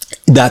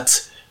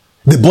that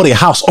they bought a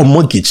house on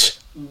mortgage.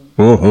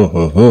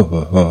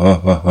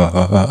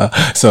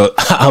 So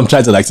I'm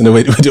trying to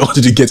what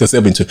did you get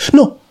yourself into?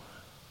 No.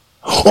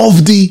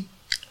 Of the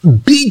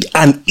big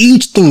and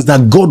huge things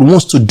that God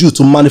wants to do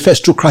to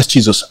manifest through Christ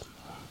Jesus,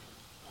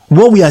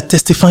 what we are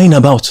testifying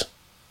about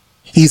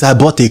is, I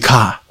bought a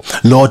car.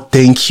 Lord,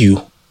 thank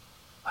you.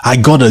 I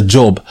got a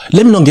job.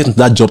 Let me not get into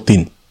that job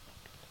thing.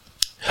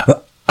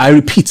 I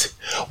repeat,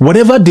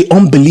 whatever the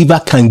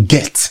unbeliever can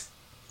get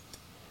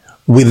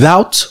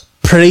without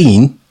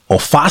praying or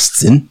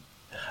fasting,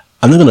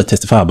 I'm not going to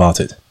testify about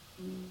it.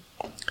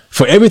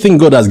 For everything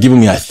God has given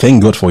me, I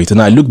thank God for it.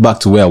 And I look back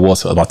to where I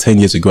was about 10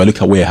 years ago. I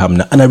look at where I am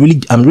now, and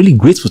I'm really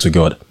grateful to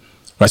God.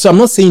 Right? So I'm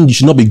not saying you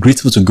should not be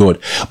grateful to God,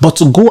 but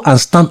to go and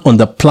stand on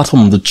the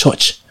platform of the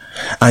church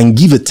and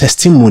give a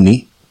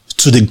testimony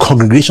to the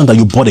congregation that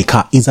you bought a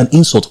car is an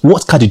insult.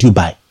 What car did you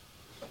buy?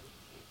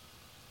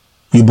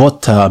 You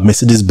bought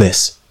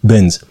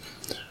Mercedes-Benz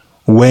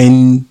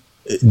when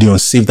the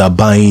unsaved are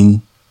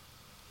buying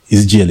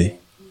is GLA,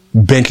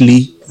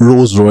 Bentley,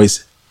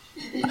 Rolls-Royce.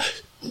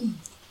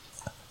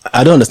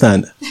 I don't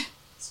understand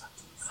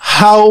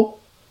how,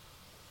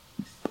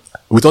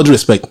 with all due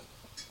respect,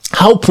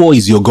 how poor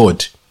is your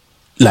God?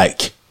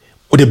 Like,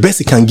 the best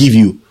he can give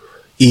you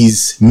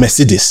is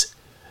Mercedes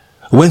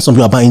when some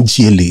people are buying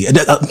GLA,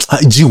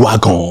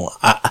 G-Wagon.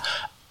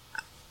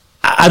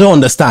 I don't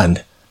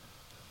understand.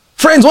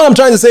 Friends, what I'm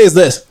trying to say is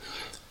this.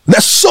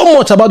 There's so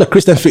much about the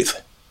Christian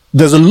faith.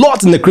 There's a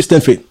lot in the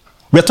Christian faith.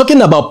 We're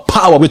talking about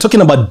power. We're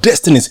talking about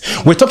destinies.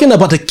 We're talking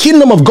about the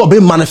kingdom of God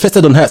being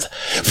manifested on earth.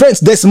 Friends,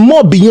 there's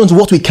more beyond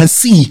what we can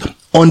see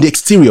on the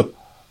exterior.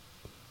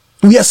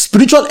 We are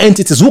spiritual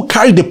entities who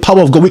carry the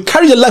power of God. We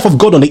carry the life of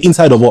God on the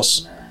inside of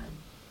us.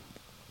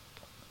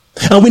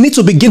 And we need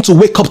to begin to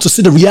wake up to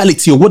see the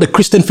reality of what the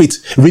Christian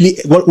faith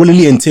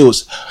really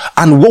entails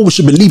and what we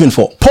should be living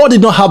for. Paul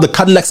did not have the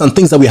Cadillacs and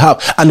things that we have.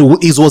 And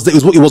it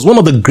was one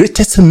of the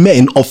greatest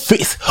men of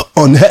faith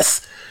on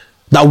earth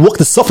that walked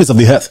the surface of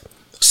the earth.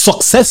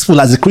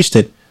 Successful as a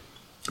Christian,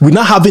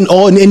 without having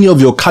any of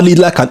your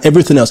Cadillac and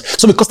everything else.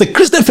 So because the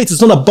Christian faith is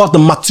not about the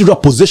material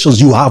possessions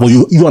you have or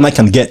you and I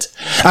can get.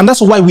 And that's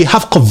why we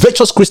have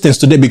covetous Christians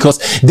today, because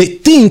they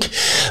think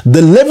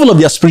the level of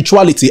their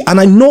spirituality,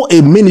 and I know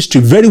a ministry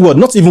very well,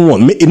 not even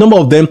one, a number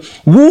of them,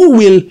 who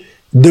will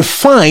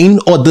define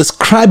or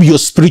describe your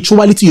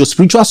spirituality, your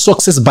spiritual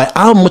success by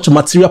how much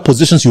material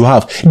possessions you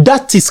have.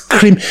 That is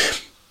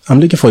I'm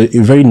looking for a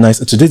very nice,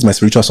 today's my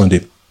spiritual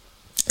Sunday.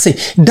 See,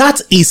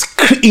 that is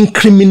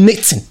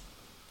incriminating.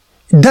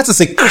 That is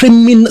a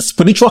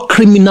spiritual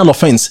criminal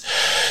offense.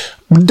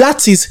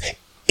 That is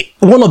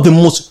one of the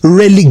most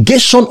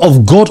relegation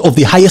of God of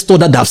the highest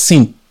order that I've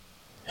seen.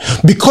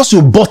 Because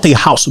you bought a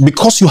house,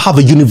 because you have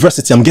a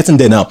university, I'm getting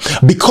there now,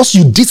 because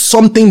you did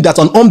something that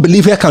an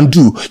unbeliever can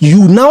do,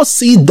 you now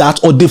see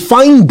that or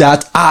define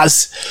that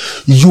as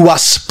you are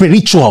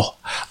spiritual.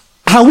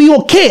 Are we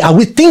okay? Are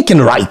we thinking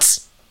right?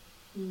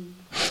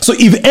 So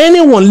if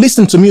anyone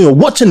listening to me or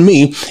watching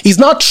me is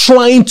not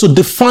trying to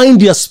define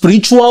their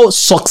spiritual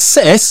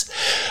success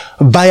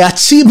by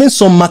achieving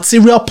some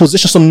material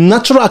position, some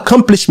natural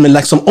accomplishment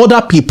like some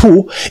other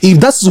people, if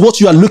that's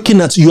what you are looking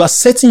at, you are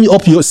setting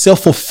up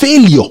yourself for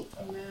failure.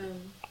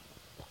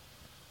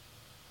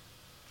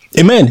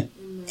 Amen.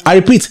 I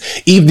repeat,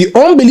 if the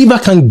unbeliever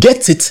can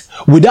get it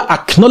without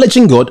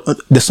acknowledging God,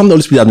 there's something the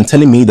Holy Spirit has been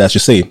telling me that I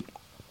should say.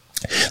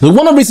 So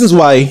one of the reasons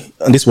why,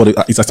 and this is what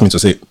it's asking me to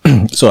say,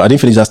 so I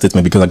didn't finish that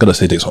statement because I got to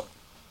say this one.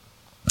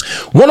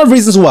 One of the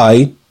reasons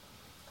why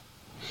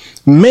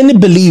many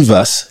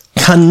believers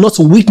cannot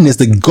witness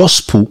the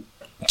gospel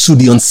to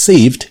the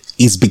unsaved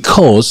is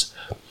because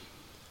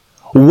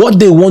what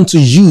they want to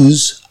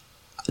use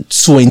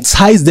to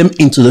entice them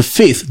into the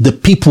faith the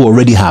people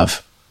already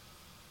have.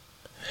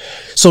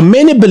 So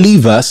many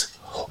believers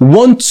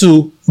want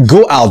to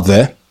go out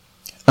there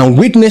and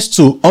witness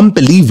to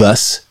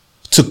unbelievers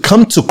to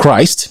come to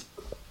Christ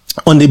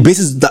on the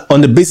basis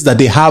that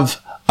they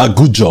have a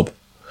good job,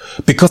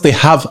 because they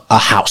have a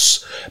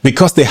house,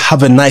 because they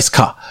have a nice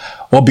car,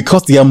 or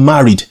because they are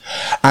married,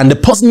 and the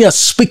person you are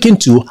speaking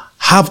to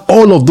have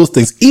all of those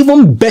things,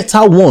 even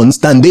better ones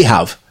than they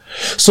have.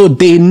 So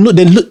they know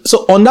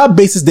so on that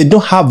basis they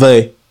don't have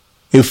a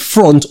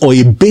front or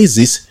a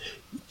basis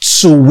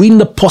to win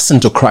the person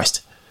to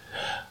Christ.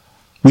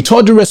 With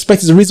all due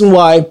respect, is the reason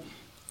why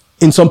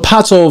in some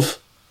parts of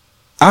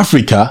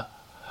Africa,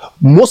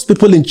 most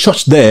people in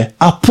church there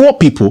are poor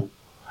people,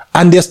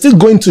 and they're still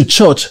going to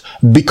church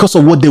because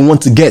of what they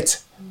want to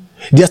get.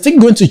 They're still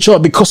going to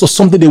church because of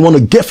something they want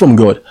to get from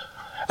God.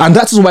 And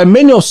that is why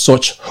many of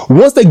such,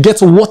 once they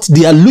get what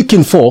they are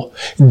looking for,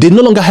 they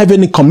no longer have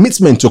any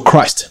commitment to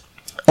Christ,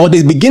 or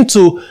they begin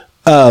to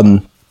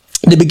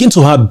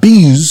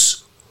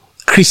abuse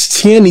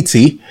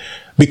Christianity,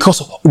 because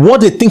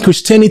what they think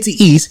Christianity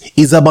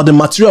is about the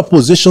material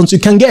possessions you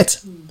can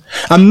get.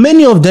 And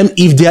many of them,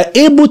 if they are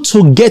able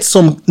to get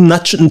some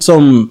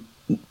material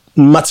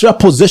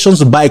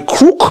possessions by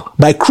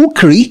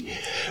crookery,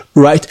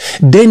 right,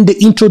 then they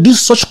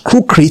introduce such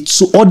crookery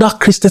to other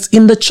Christians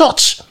in the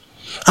church.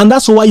 And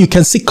that's why you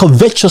can see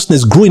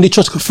covetousness grow in the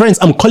church. Friends,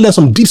 I'm calling out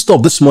some deep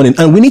stuff this morning,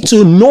 and we need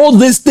to know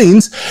these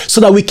things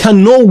so that we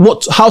can know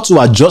how to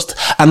adjust.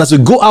 And as we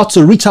go out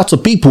to reach out to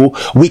people,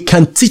 we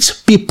can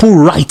teach people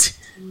right.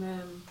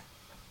 Amen.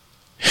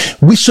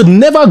 We should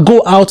never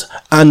go out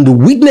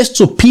and witness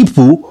to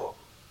people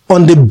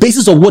on the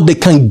basis of what they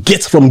can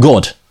get from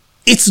God.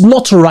 It's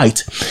not right.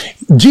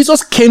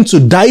 Jesus came to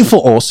die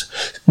for us,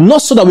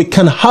 not so that we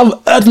can have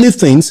earthly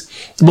things,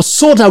 but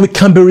so that we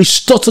can be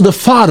restored to the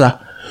Father.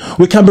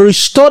 We can be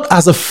restored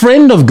as a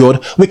friend of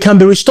God. We can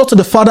be restored to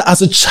the Father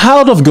as a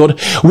child of God.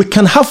 We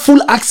can have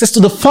full access to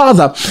the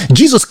Father.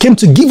 Jesus came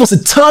to give us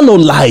eternal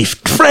life.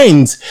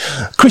 Friends,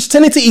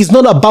 Christianity is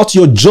not about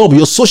your job,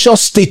 your social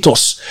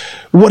status,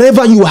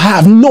 whatever you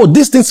have. No,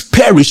 these things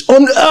perish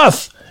on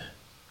earth.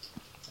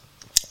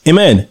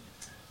 Amen.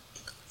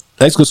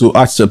 Let's go to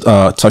Acts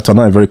chapter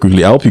 9 very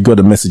quickly. I hope you got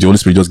the message the Holy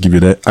Spirit just give you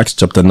there. Acts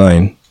chapter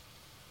 9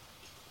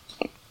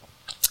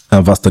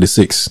 and verse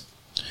 36.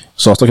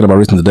 So I was talking about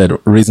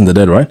raising the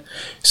dead, right?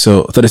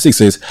 So 36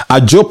 says,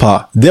 at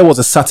Joppa, there was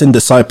a certain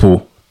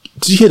disciple.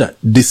 Did you hear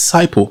that?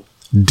 Disciple,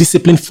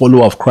 disciplined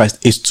follower of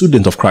Christ, a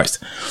student of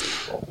Christ.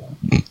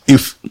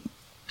 If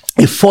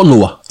a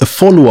follower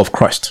of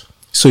Christ.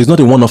 So it's not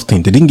a one-off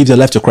thing. They didn't give their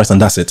life to Christ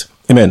and that's it.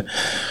 Amen.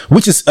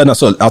 Which is,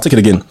 so I'll take it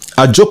again.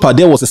 At Joppa,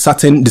 there was a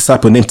certain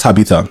disciple named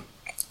Tabitha,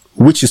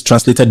 which is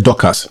translated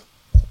Dorcas.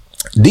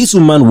 This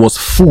woman was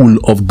full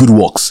of good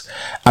works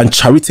and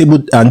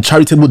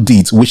charitable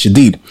deeds, which she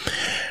did.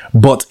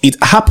 But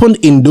it happened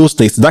in those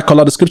days. Did I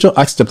call out the scripture?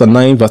 Acts chapter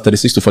 9, verse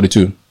 36 to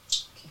 42.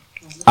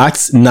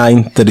 Acts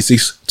 9,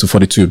 36 to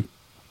 42.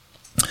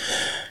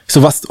 So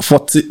verse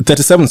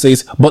 37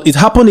 says, but it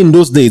happened in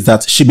those days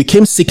that she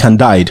became sick and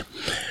died.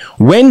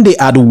 When they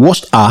had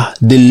washed her,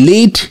 they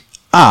laid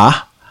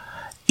her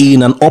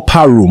in an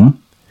upper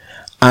room.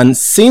 And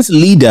since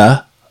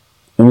Lydda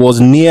was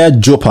near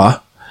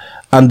Joppa,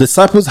 and the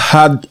disciples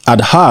had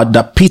heard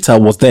that Peter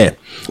was there,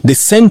 they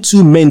sent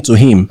 2 men to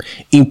him,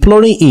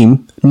 imploring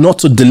him not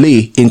to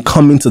delay in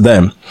coming to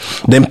them.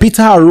 Then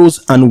Peter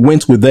arose and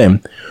went with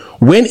them.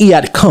 When he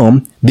had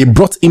come, they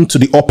brought him to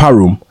the upper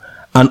room,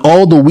 and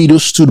all the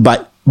widows stood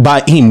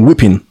by him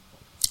weeping,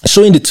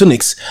 showing the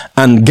tunics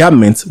and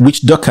garments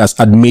which Dorcas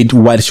had made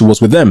while she was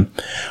with them.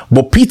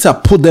 But Peter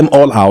put them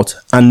all out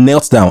and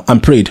knelt down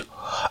and prayed.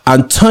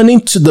 And turning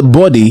to the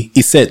body,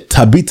 he said,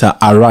 Tabitha,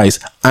 arise.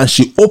 And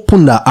she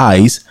opened her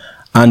eyes,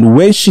 and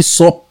when she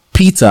saw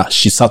Peter,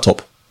 she sat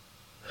up.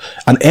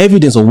 An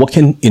evidence of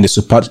walking in the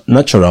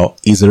supernatural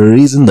is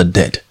raising the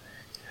dead.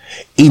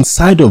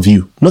 Inside of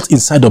you, not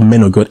inside of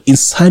men of God,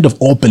 inside of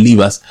all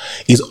believers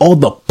is all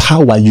the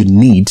power you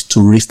need to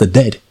raise the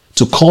dead,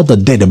 to call the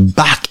dead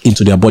back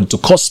into their body, to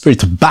call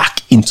spirit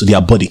back into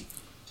their body.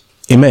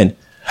 Amen.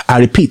 I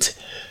repeat,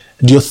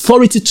 the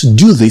authority to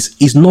do this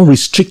is not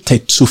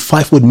restricted to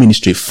fivefold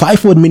ministry.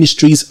 Fivefold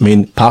ministries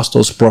mean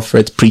pastors,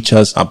 prophets,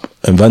 preachers,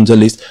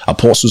 evangelists,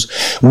 apostles.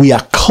 We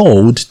are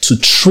called to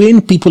train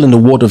people in the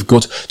word of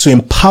God, to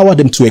empower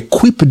them, to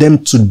equip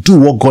them to do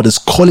what God is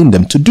calling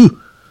them to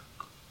do.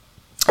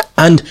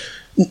 And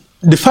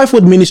the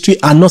fivefold ministry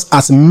are not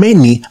as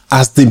many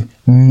as the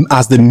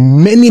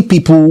many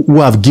people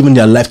who have given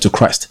their life to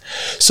Christ.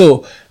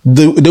 So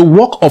the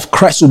work of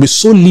Christ will be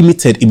so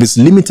limited if it's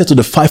limited to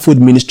the fivefold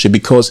ministry,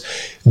 because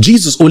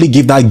Jesus only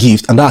gave that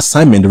gift and that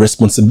assignment, the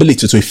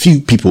responsibility, to a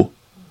few people.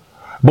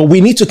 But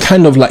we need to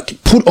kind of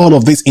like put all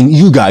of this in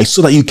you guys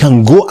so that you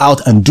can go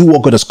out and do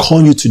what God has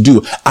called you to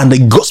do, and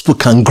the gospel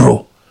can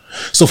grow.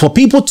 So for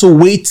people to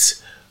wait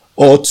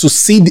or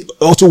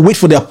to wait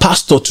for their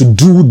pastor to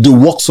do the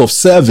works of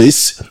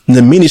service in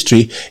the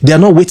ministry, they are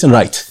not waiting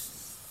right.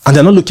 And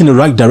they're not looking in the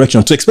right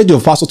direction. To expect your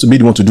pastor to be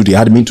the one to do the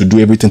admin, to do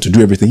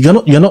everything.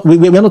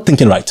 We're not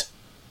thinking right.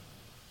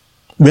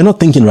 We're not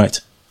thinking right.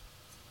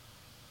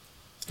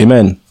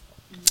 Amen.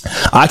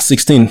 Acts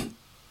 16.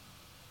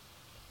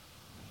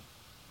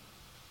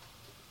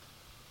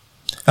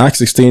 Acts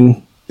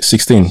 16.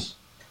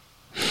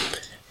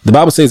 The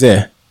Bible says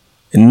here,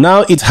 and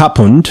now it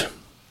happened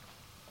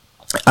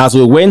as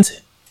we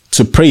went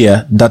to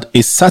prayer that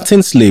a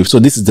certain slave, so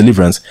this is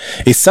deliverance,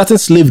 a certain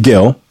slave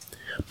girl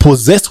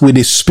possessed with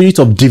a spirit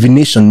of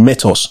divination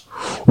met us,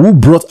 who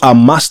brought our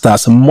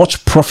masters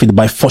much profit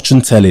by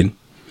fortune telling.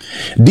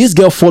 This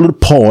girl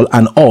followed Paul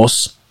and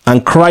us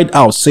and cried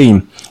out,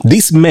 saying,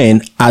 these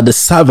men are the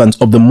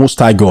servants of the Most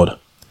High God,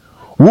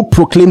 who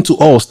proclaim to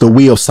us the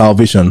way of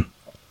salvation.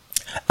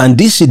 And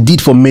this she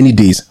did for many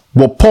days.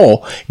 But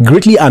Paul,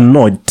 greatly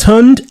annoyed,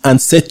 turned and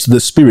said to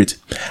the spirit,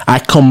 I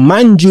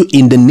command you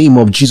in the name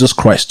of Jesus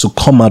Christ to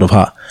come out of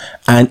her.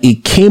 And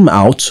it came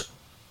out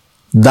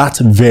that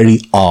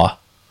very hour.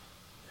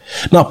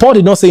 Now, Paul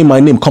did not say in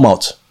my name, come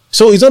out.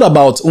 So it's not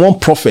about one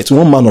prophet,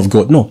 one man of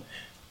God. No.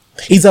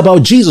 It's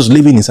about Jesus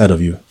living inside of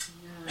you.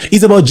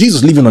 It's about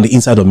Jesus living on the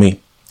inside of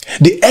me.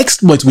 The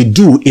exploit we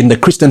do in the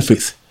Christian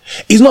faith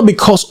is not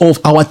because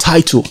of our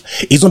title.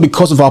 It's not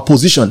because of our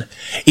position.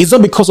 It's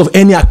not because of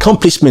any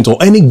accomplishment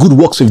or any good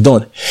works we've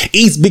done.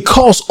 It's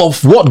because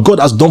of what God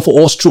has done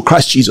for us through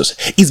Christ Jesus.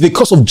 It's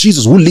because of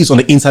Jesus who lives on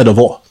the inside of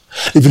all.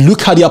 If you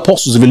look at the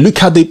apostles, if you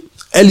look at the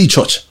early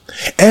church,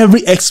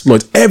 every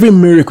exploit, every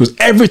miracle,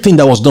 everything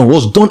that was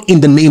done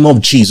in the name of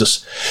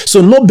Jesus.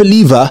 So no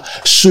believer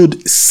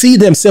should see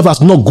themselves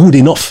as not good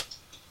enough.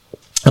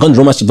 According to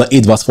Romans chapter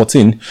 8, verse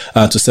 14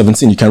 to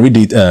 17, you can read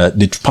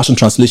the Passion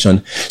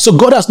Translation. So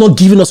God has not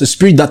given us a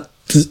spirit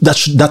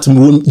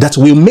that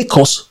will make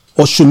us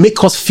or should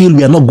make us feel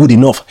we are not good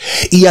enough.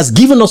 He has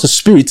given us a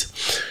spirit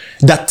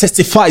that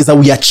testifies that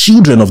we are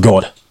children of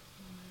God.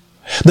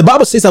 The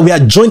Bible says that we are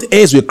joint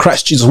heirs with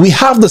Christ Jesus. We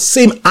have the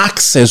same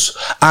access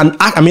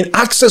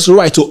access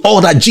right to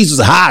all that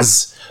Jesus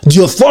has.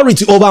 The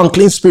authority over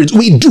unclean spirits,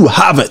 we do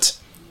have it.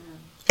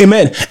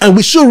 Amen. And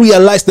we should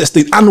realize this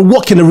thing and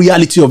walk in the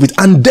reality of it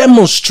and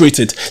demonstrate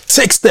it.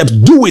 Take steps,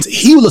 do it,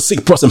 heal a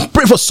sick person,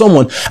 pray for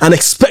someone and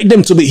expect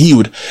them to be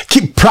healed.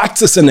 Keep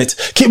practicing it,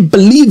 keep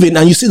believing,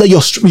 and you see that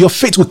your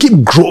faith will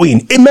keep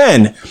growing.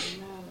 Amen.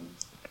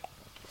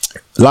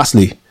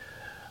 Lastly,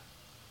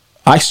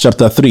 Acts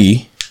chapter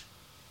 3,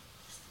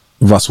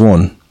 verse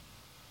 1.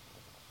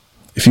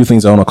 A few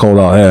things I want to call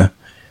out here.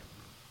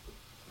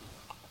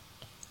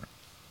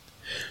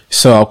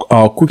 So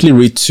I'll quickly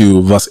read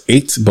to verse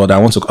 8, but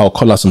I'll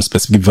call out some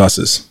specific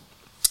verses.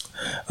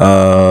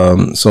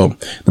 So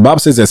the Bible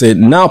says,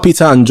 now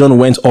Peter and John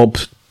went up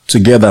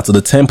together to the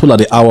temple at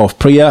the hour of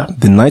prayer,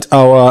 the night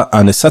hour,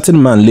 and a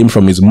certain man lame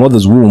from his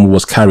mother's womb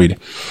was carried,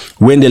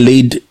 whom they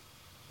laid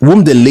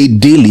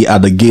daily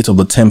at the gate of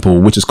the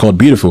temple, which is called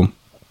Beautiful,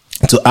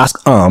 to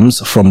ask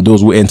alms from those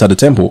who enter the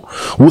temple,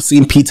 who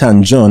seeing Peter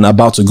and John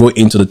about to go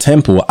into the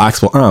temple, asked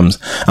for alms,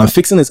 and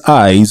fixing his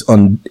eyes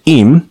on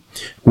him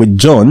with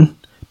John,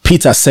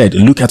 Peter said,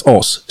 look at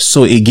us.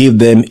 So he gave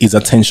them his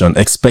attention,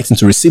 expecting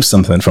to receive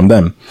something from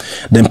them.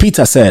 Then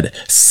Peter said,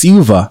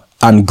 silver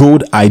and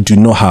gold I do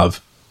not have.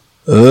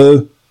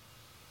 Praise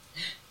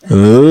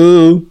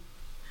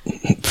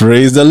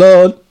the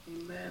Lord.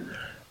 Amen.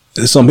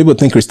 Some people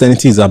think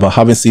Christianity is about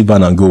having silver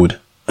and gold.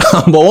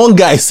 But one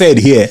guy said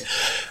here,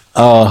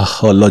 oh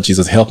Lord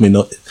Jesus, help me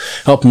not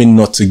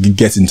to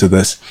get into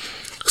this.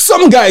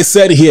 Some guy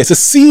said here, it's a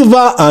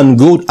silver and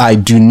gold I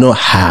do not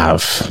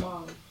have.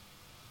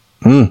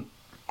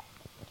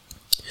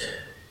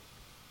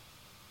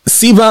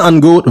 Silver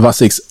and gold, verse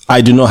 6,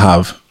 I do not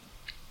have.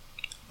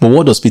 But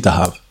what does Peter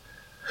have?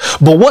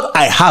 But what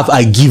I have,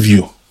 I give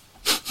you.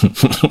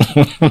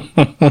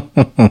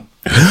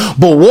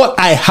 But what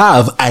I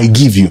have, I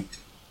give you.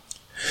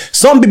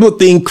 Some people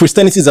think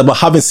Christianity is about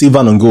having silver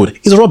and gold.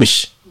 It's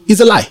rubbish. It's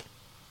a lie.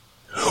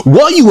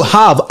 What you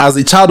have as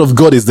a child of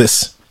God is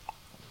this.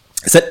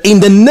 It said, in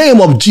the name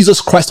of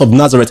Jesus Christ of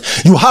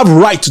Nazareth, you have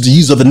right to the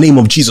use of the name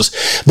of Jesus.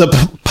 The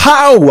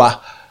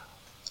power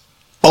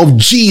of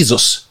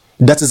Jesus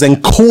that is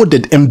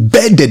encoded,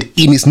 embedded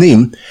in his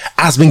name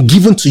has been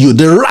given to you.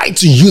 The right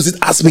to use it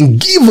has been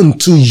given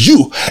to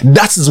you.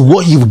 That is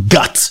what you've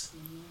got.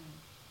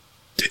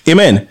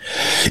 Amen.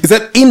 It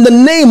said, in the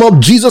name of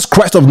Jesus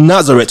Christ of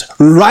Nazareth,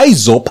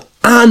 rise up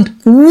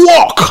and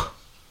walk.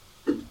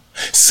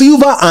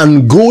 Silver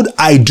and gold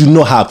I do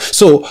not have.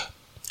 So,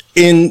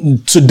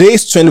 in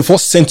today's 21st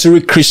century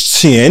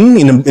Christian,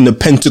 in the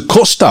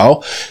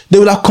Pentecostal, they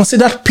will have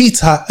considered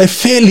Peter a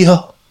failure.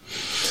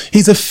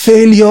 He's a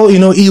failure,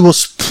 he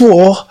was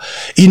poor.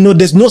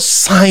 There's no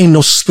sign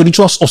of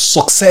spiritual or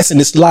success in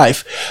his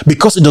life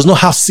because he does not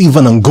have silver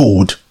and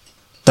gold.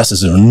 That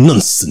is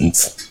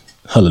nonsense.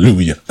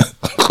 Hallelujah.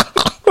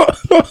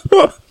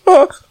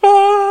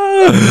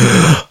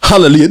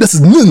 Hallelujah. This is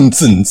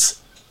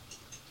nonsense.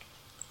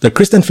 The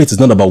Christian faith is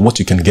not about what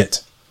you can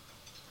get.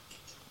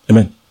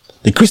 Amen.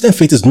 The Christian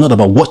faith is not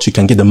about what you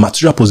can get, the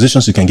material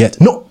possessions you can get.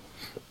 No.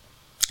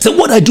 So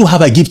what I do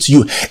have, I give to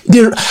you.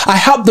 I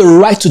have the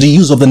right to the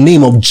use of the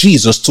name of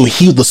Jesus to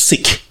heal the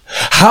sick.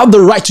 I have the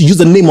right to use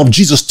the name of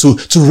Jesus to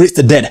raise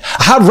the dead.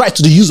 I have right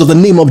to the use of the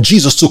name of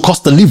Jesus to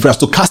cause deliverance,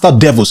 to cast out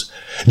devils.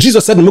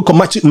 Jesus said in the book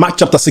of Mark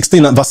chapter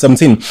 16 and verse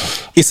 17,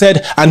 he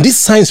said, and these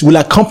signs will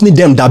accompany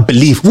them that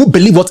believe. Who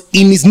believe what?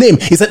 In his name.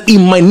 He said,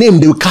 in my name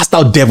they will cast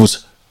out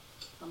devils.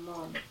 Come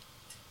on.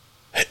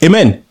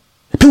 Amen.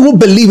 People who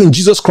believe in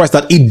Jesus Christ,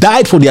 that he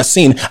died for their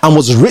sin and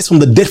was raised from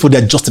the dead for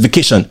their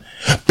justification.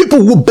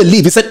 People who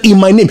believe, he said, in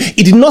my name.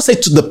 He did not say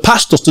to the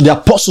pastors, to the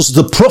apostles,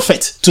 to the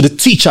prophets, to the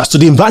teachers, to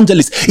the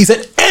evangelists. He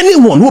said,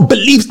 anyone who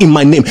believes in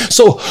my name.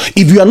 So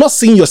if you are not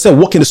seeing yourself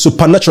walk in the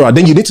supernatural,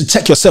 then you need to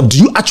check yourself. Do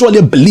you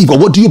actually believe, or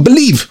what do you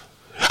believe?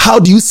 How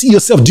do you see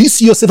yourself? Do you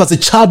see yourself as a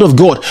child of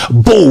God,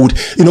 bold,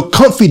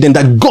 confident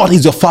that God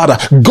is your father?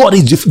 God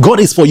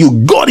is for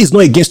you. God is not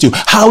against you.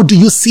 How do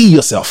you see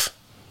yourself?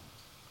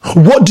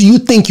 What do you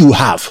think you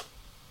have?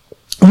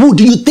 Who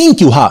do you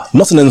think you are?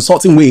 Not in an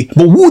insulting way,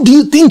 but who do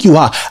you think you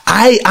are?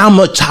 I am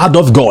a child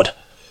of God.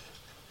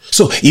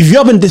 So if you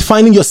have been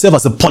defining yourself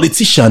as a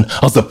politician,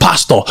 as a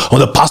pastor, or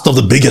the pastor of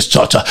the biggest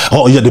church,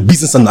 or you're the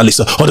business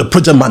analyst, or the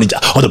project manager,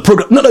 or the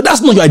program, no,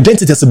 that's not your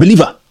identity as a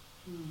believer.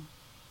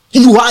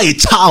 You are a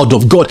child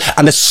of God,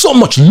 and there's so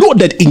much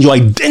loaded in your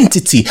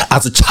identity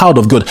as a child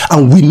of God,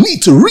 and we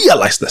need to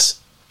realize this.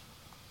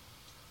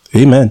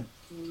 Amen.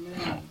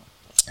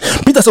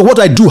 Peter said, what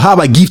I do have,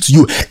 I give to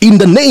you. In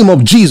the name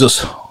of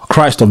Jesus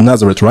Christ of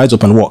Nazareth, rise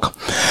up and walk.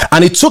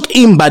 And he took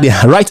him by the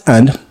right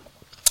hand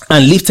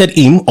and lifted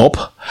him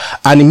up,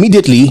 and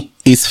immediately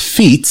his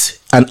feet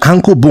and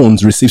ankle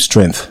bones received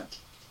strength.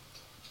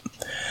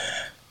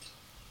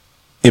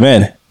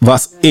 Amen.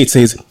 Verse 8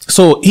 says,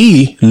 so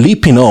he,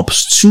 leaping up,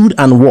 stood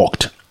and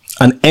walked,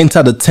 and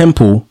entered the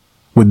temple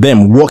with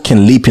them,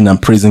 walking, leaping,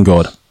 and praising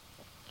God.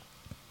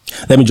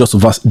 Let me just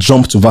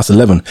jump to verse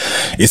 11.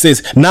 It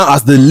says, now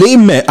as the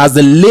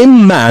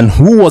lame man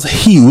who was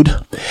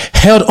healed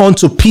held on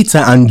to Peter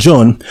and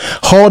John,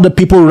 all the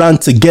people ran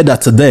together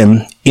to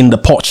them in the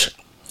porch,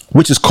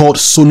 which is called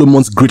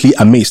Solomon's, greatly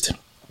amazed.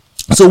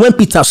 So when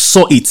Peter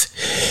saw it,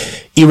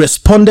 he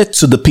responded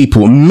to the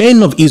people,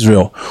 men of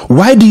Israel,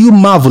 why do you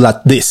marvel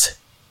at this?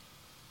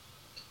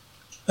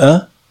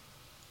 Did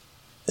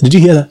you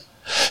hear that?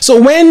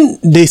 So when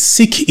the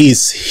sick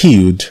is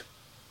healed,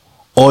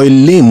 or a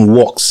lame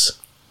walks,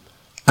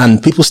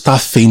 and people start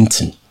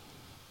fainting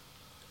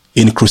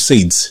in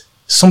crusades,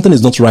 something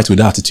is not right with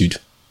the attitude.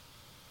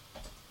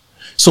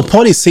 So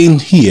Paul is saying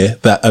here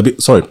that,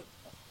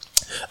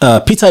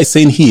 Peter is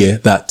saying here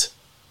that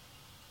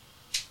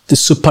the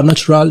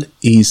supernatural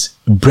is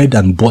bread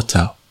and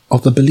butter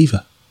of the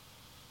believer.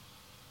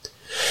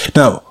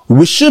 Now,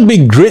 we should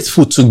be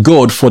grateful to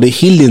God for the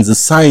healings, the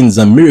signs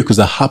and miracles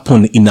that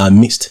happen in our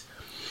midst.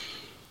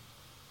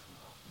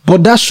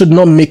 But that should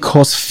not make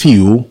us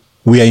feel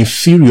we are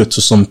inferior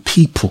to some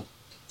people.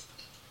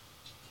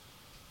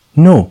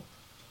 No.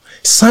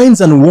 Signs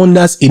and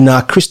wonders in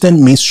our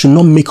Christian midst should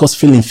not make us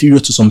feel inferior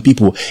to some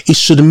people. It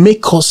should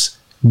make us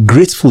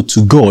grateful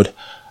to God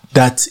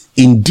that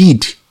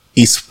indeed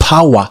His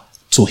power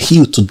to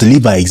heal, to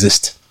deliver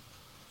exists.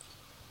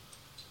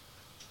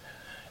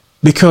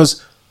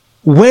 Because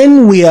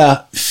when we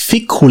are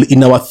fickle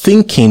in our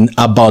thinking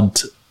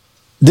about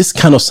this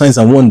kind of signs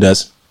and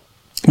wonders,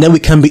 then we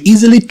can be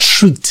easily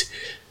tricked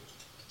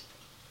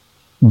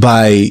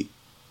by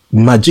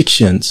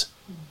magicians,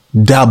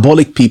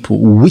 diabolic people,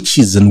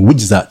 witches and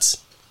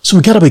wizards. So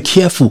we gotta be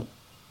careful.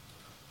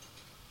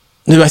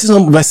 If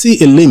I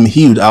see a lame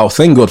healed, I'll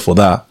thank God for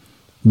that.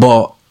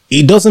 But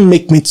it doesn't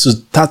make me to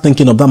start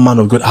thinking of that man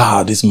of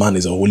God. This man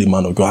is a holy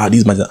man of God.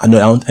 This man,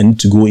 I need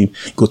to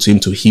go to him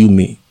to heal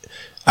me.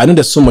 I know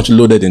there's so much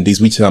loaded in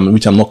this, which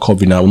I'm not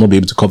covering. I will not be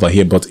able to cover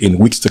here, but in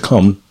weeks to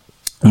come,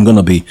 I'm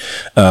gonna be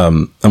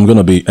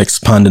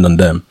expanding on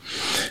them.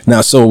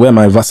 Now, so where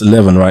my verse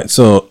 11, right?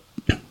 So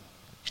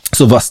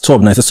verse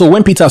 12 now says, so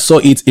when Peter saw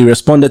it, he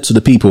responded to the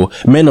people,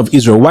 men of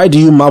Israel, why do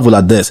you marvel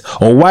at this?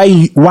 Or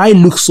why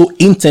look so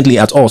intently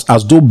at us,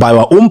 as though by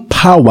our own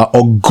power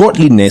or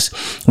godliness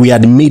we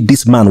had made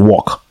this man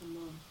walk?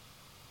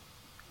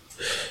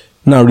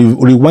 Now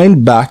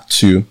rewind back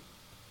to,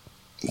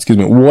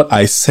 what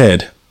I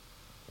said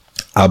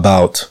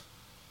about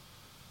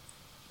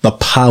the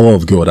power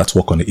of God that's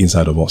work on the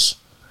inside of us.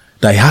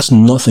 That it has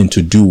nothing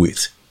to do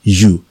with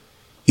you.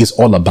 It's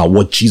all about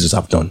what Jesus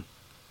have done.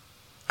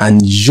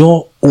 And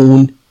your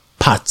own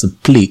part to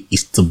play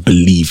is to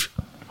believe.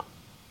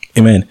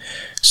 Amen.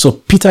 So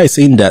Peter is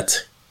saying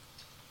that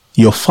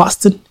your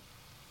fasting,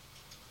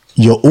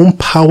 your own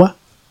power,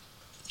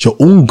 your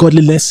own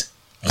godliness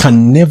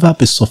can never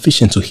be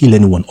sufficient to heal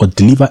anyone or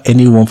deliver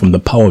anyone from the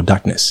power of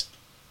darkness.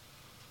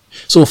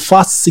 So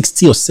fast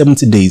 60 or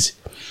 70 days.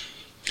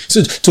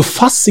 So to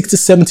fast 60,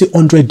 70,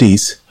 100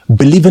 days,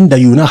 believing that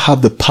you will not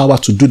have the power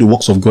to do the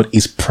works of God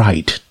is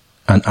pride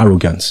and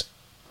arrogance.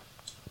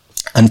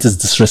 And it is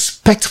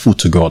disrespectful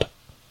to God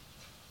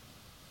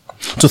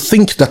to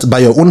think that by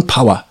your own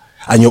power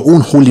and your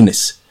own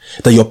holiness,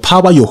 that your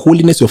power, your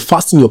holiness, your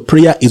fasting, your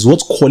prayer is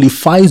what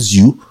qualifies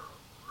you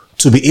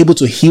to be able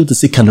to heal the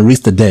sick and raise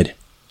the dead.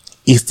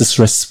 It's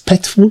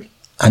disrespectful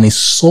and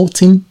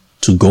insulting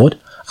to God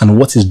and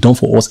what is done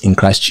for us in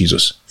Christ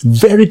Jesus.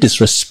 Very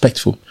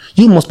disrespectful.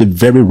 You must be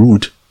very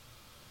rude.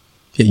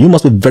 Yeah, you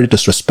must be very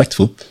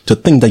disrespectful to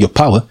think that your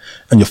power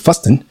and your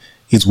fasting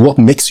is what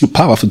makes you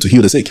powerful to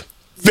heal the sick.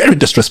 Very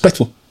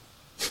disrespectful.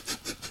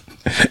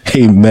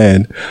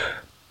 Amen.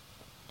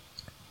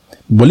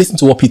 But listen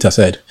to what Peter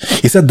said.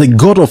 He said, the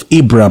God of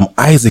Abraham,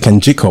 Isaac,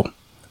 and Jacob,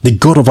 the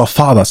God of our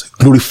fathers,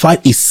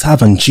 glorified his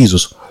servant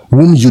Jesus,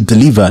 whom you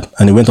delivered.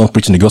 And he went on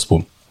preaching the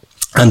gospel.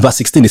 And verse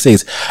 16, he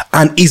says,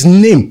 and his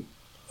name,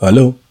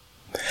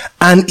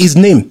 and his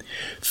name,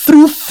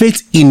 through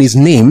faith in his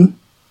name.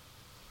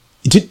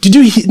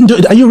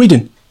 Are you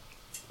reading?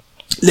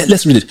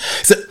 Let's read it.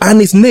 So, and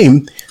his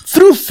name,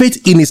 through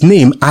faith in his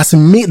name, has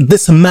made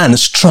this man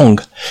strong.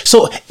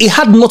 So it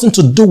had nothing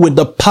to do with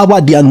the power,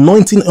 the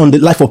anointing on the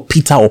life of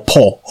Peter or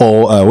Paul,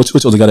 or which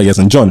was the guy, I guess,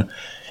 and John.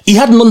 It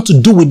had nothing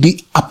to do with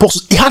the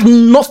apostles. It had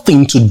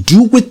nothing to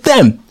do with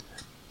them.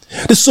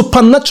 The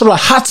supernatural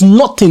has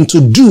nothing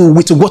to do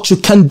with what you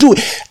can do.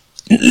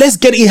 Let's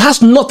get it. It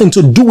has nothing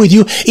to do with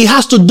you. It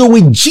has to do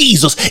with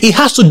Jesus. It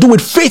has to do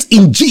with faith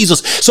in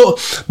Jesus. So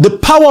the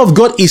power of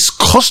God is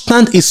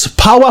constant, is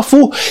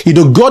powerful.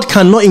 God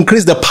cannot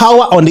increase the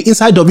power on the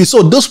inside of you.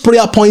 So those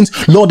prayer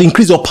points, Lord,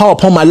 increase your power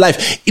upon my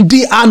life,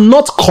 they are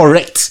not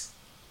correct.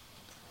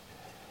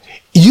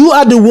 You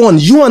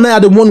and I are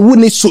the one who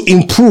needs to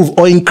improve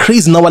or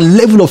increase in our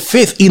level of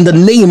faith in the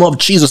name of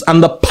Jesus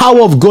and the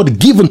power of God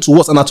given to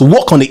us and to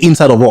work on the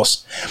inside of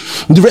us.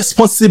 The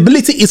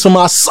responsibility is from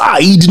our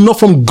side, not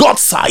from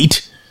God's side.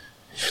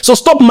 So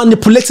stop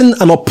manipulating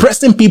and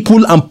oppressing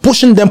people and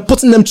pushing them,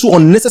 putting them through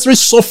unnecessary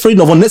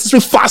suffering of unnecessary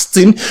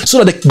fasting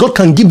so that God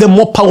can give them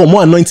more power,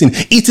 more anointing.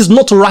 It is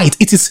not right.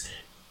 It is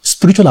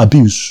spiritual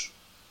abuse.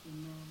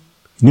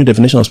 New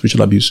definition of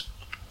spiritual abuse.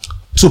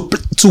 So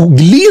to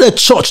lead a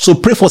church to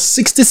pray for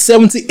 60,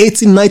 70,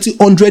 80, 90,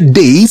 100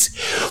 days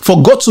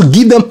for God to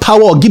give them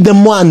power or give them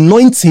more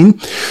anointing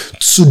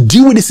to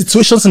deal with the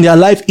situations in their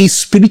life is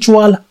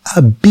spiritual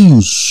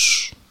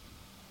abuse.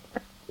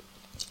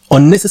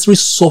 Unnecessary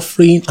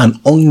suffering and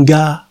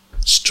hunger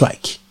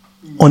strike.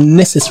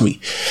 Unnecessary.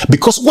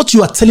 Because what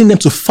you are telling them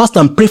to fast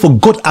and pray for,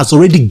 God has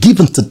already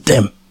given to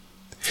them.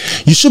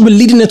 You should be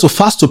leading them to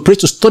fast, to pray,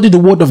 to study the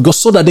word of God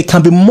so that they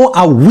can be more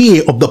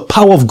aware of the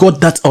power of God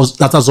that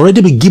has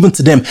already been given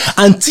to them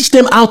and teach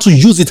them how to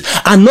use it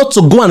and not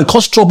to go and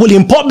cause trouble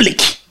in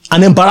public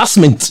and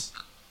embarrassment.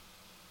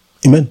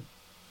 Amen.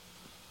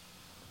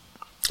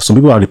 Some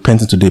people are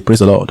repenting today. Praise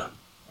the Lord.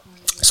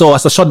 So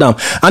as a shutdown,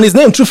 and his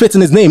name, true faith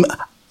in his name,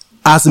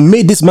 has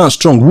made this man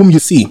strong, whom you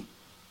see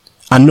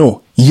and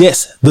know.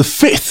 Yes, the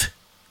faith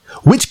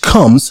which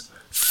comes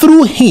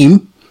through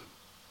him,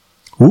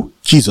 who?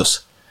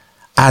 Jesus,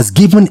 has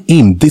given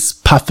him this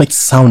perfect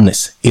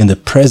soundness in the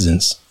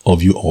presence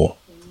of you all.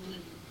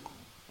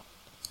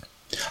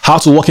 How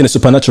to walk in the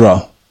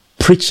supernatural?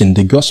 Preaching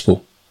the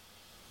gospel.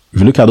 If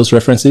you look at those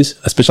references,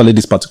 especially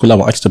this particular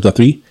one, Acts chapter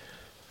 3,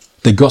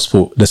 the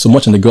gospel, there's so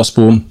much in the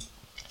gospel.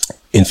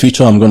 In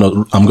future, I'm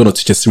gonna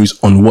teach a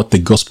series on what the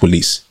gospel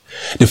is.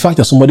 The fact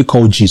that somebody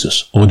called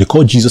Jesus or they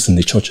call Jesus in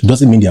the church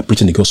doesn't mean they are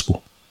preaching the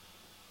gospel.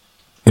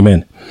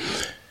 Amen.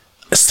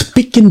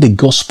 Speaking the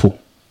gospel.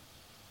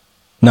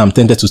 Now I'm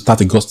tempted to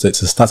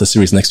start a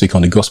series next week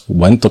on the gospel.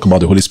 When we talk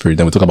about the Holy Spirit,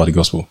 then we'll talk about the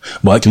gospel.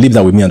 But I can leave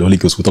that with me and the Holy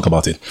Ghost. We'll talk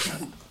about it.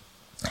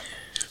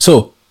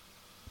 So,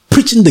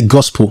 preaching the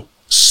gospel,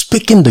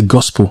 speaking the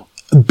gospel,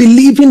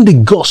 believing the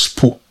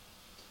gospel.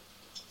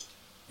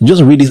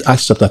 Just read this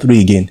Acts chapter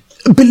 3 again.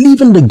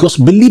 Believing the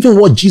gospel, believing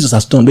what Jesus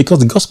has done, because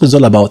the gospel is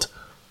all about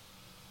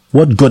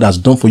what God has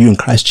done for you in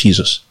Christ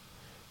Jesus.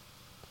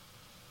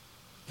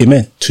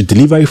 Amen. To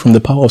deliver you from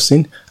the power of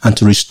sin and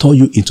to restore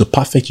you into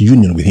perfect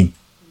union with him.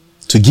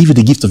 To give you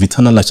the gift of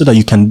eternal life so that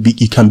you can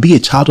be a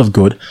child of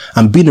God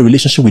and be in a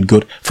relationship with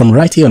God from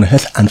right here on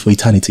earth and for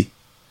eternity.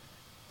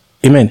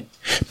 Amen.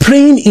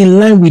 Praying in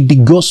line with the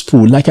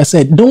gospel, like I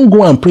said, don't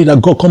go and pray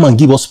that God come and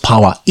give us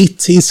power.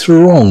 It is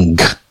wrong.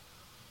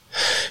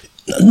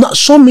 Now,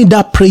 show me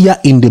that prayer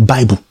in the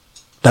Bible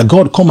that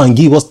God come and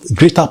give us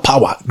greater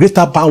power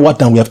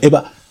than we have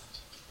ever.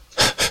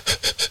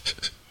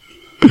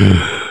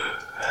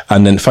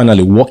 And then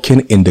finally, walking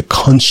in the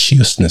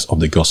consciousness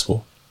of the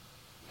gospel.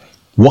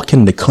 Walk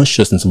in the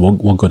consciousness of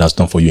what God has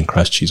done for you in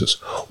Christ Jesus.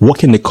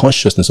 Walk in the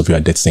consciousness of your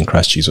identity in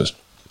Christ Jesus.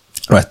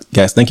 All right,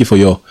 guys, thank you for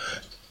your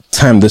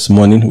time this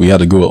morning. We had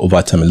to go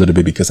over time a little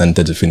bit because I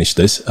needed to finish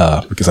this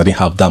because I didn't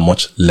have that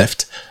much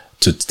left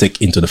to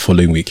take into the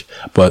following week.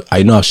 But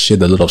I know I've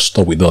shared a lot of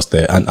stuff with us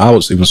there, and I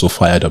was even so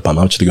fired up. I'm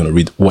actually going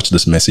to watch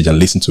this message and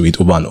listen to it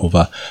over and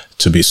over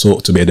to be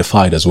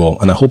edified as well.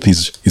 And I hope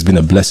it's been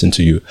a blessing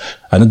to you.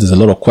 I know there's a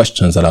lot of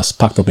questions that are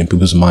sparked up in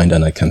people's mind,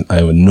 and I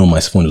know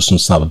my phone will soon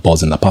start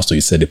buzzing. The pastor, you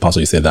said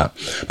that.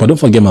 But don't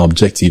forget my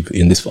objective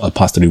in this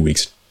past 3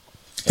 weeks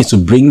is to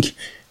bring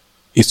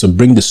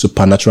the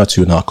supernatural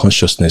to in our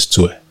consciousness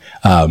to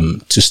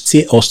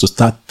steer us to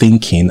start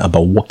thinking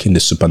about walking the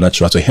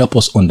supernatural, to help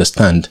us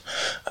understand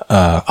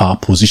our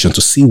position, to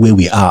see where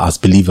we are as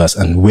believers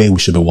and where we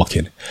should be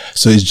walking.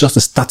 So it's just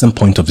a starting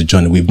point of the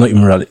journey. We've not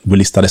even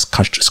really started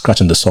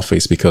scratching the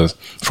surface, because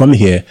from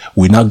here,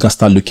 we're now going to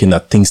start looking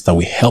at things that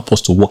will help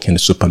us to walk in the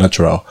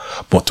supernatural.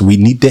 But we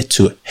needed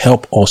to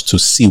help us to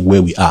see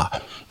where we are,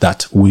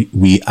 that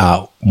we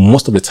are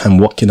most of the time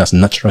walking as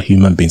natural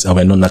human beings, and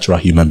we're not natural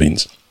human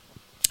beings.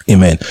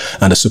 Amen.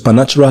 And in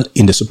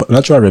the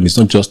supernatural realm, is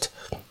not just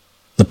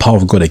the power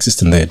of God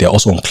existing there. There are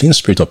also unclean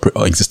spirits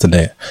existing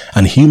there.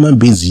 And human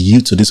beings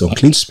yield to these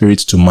unclean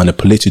spirits to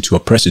manipulate you, to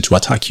oppress you, to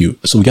attack you.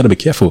 So we got to be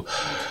careful,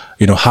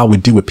 how we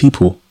deal with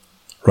people,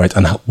 right?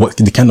 And what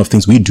the kind of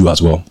things we do as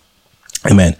well. Amen.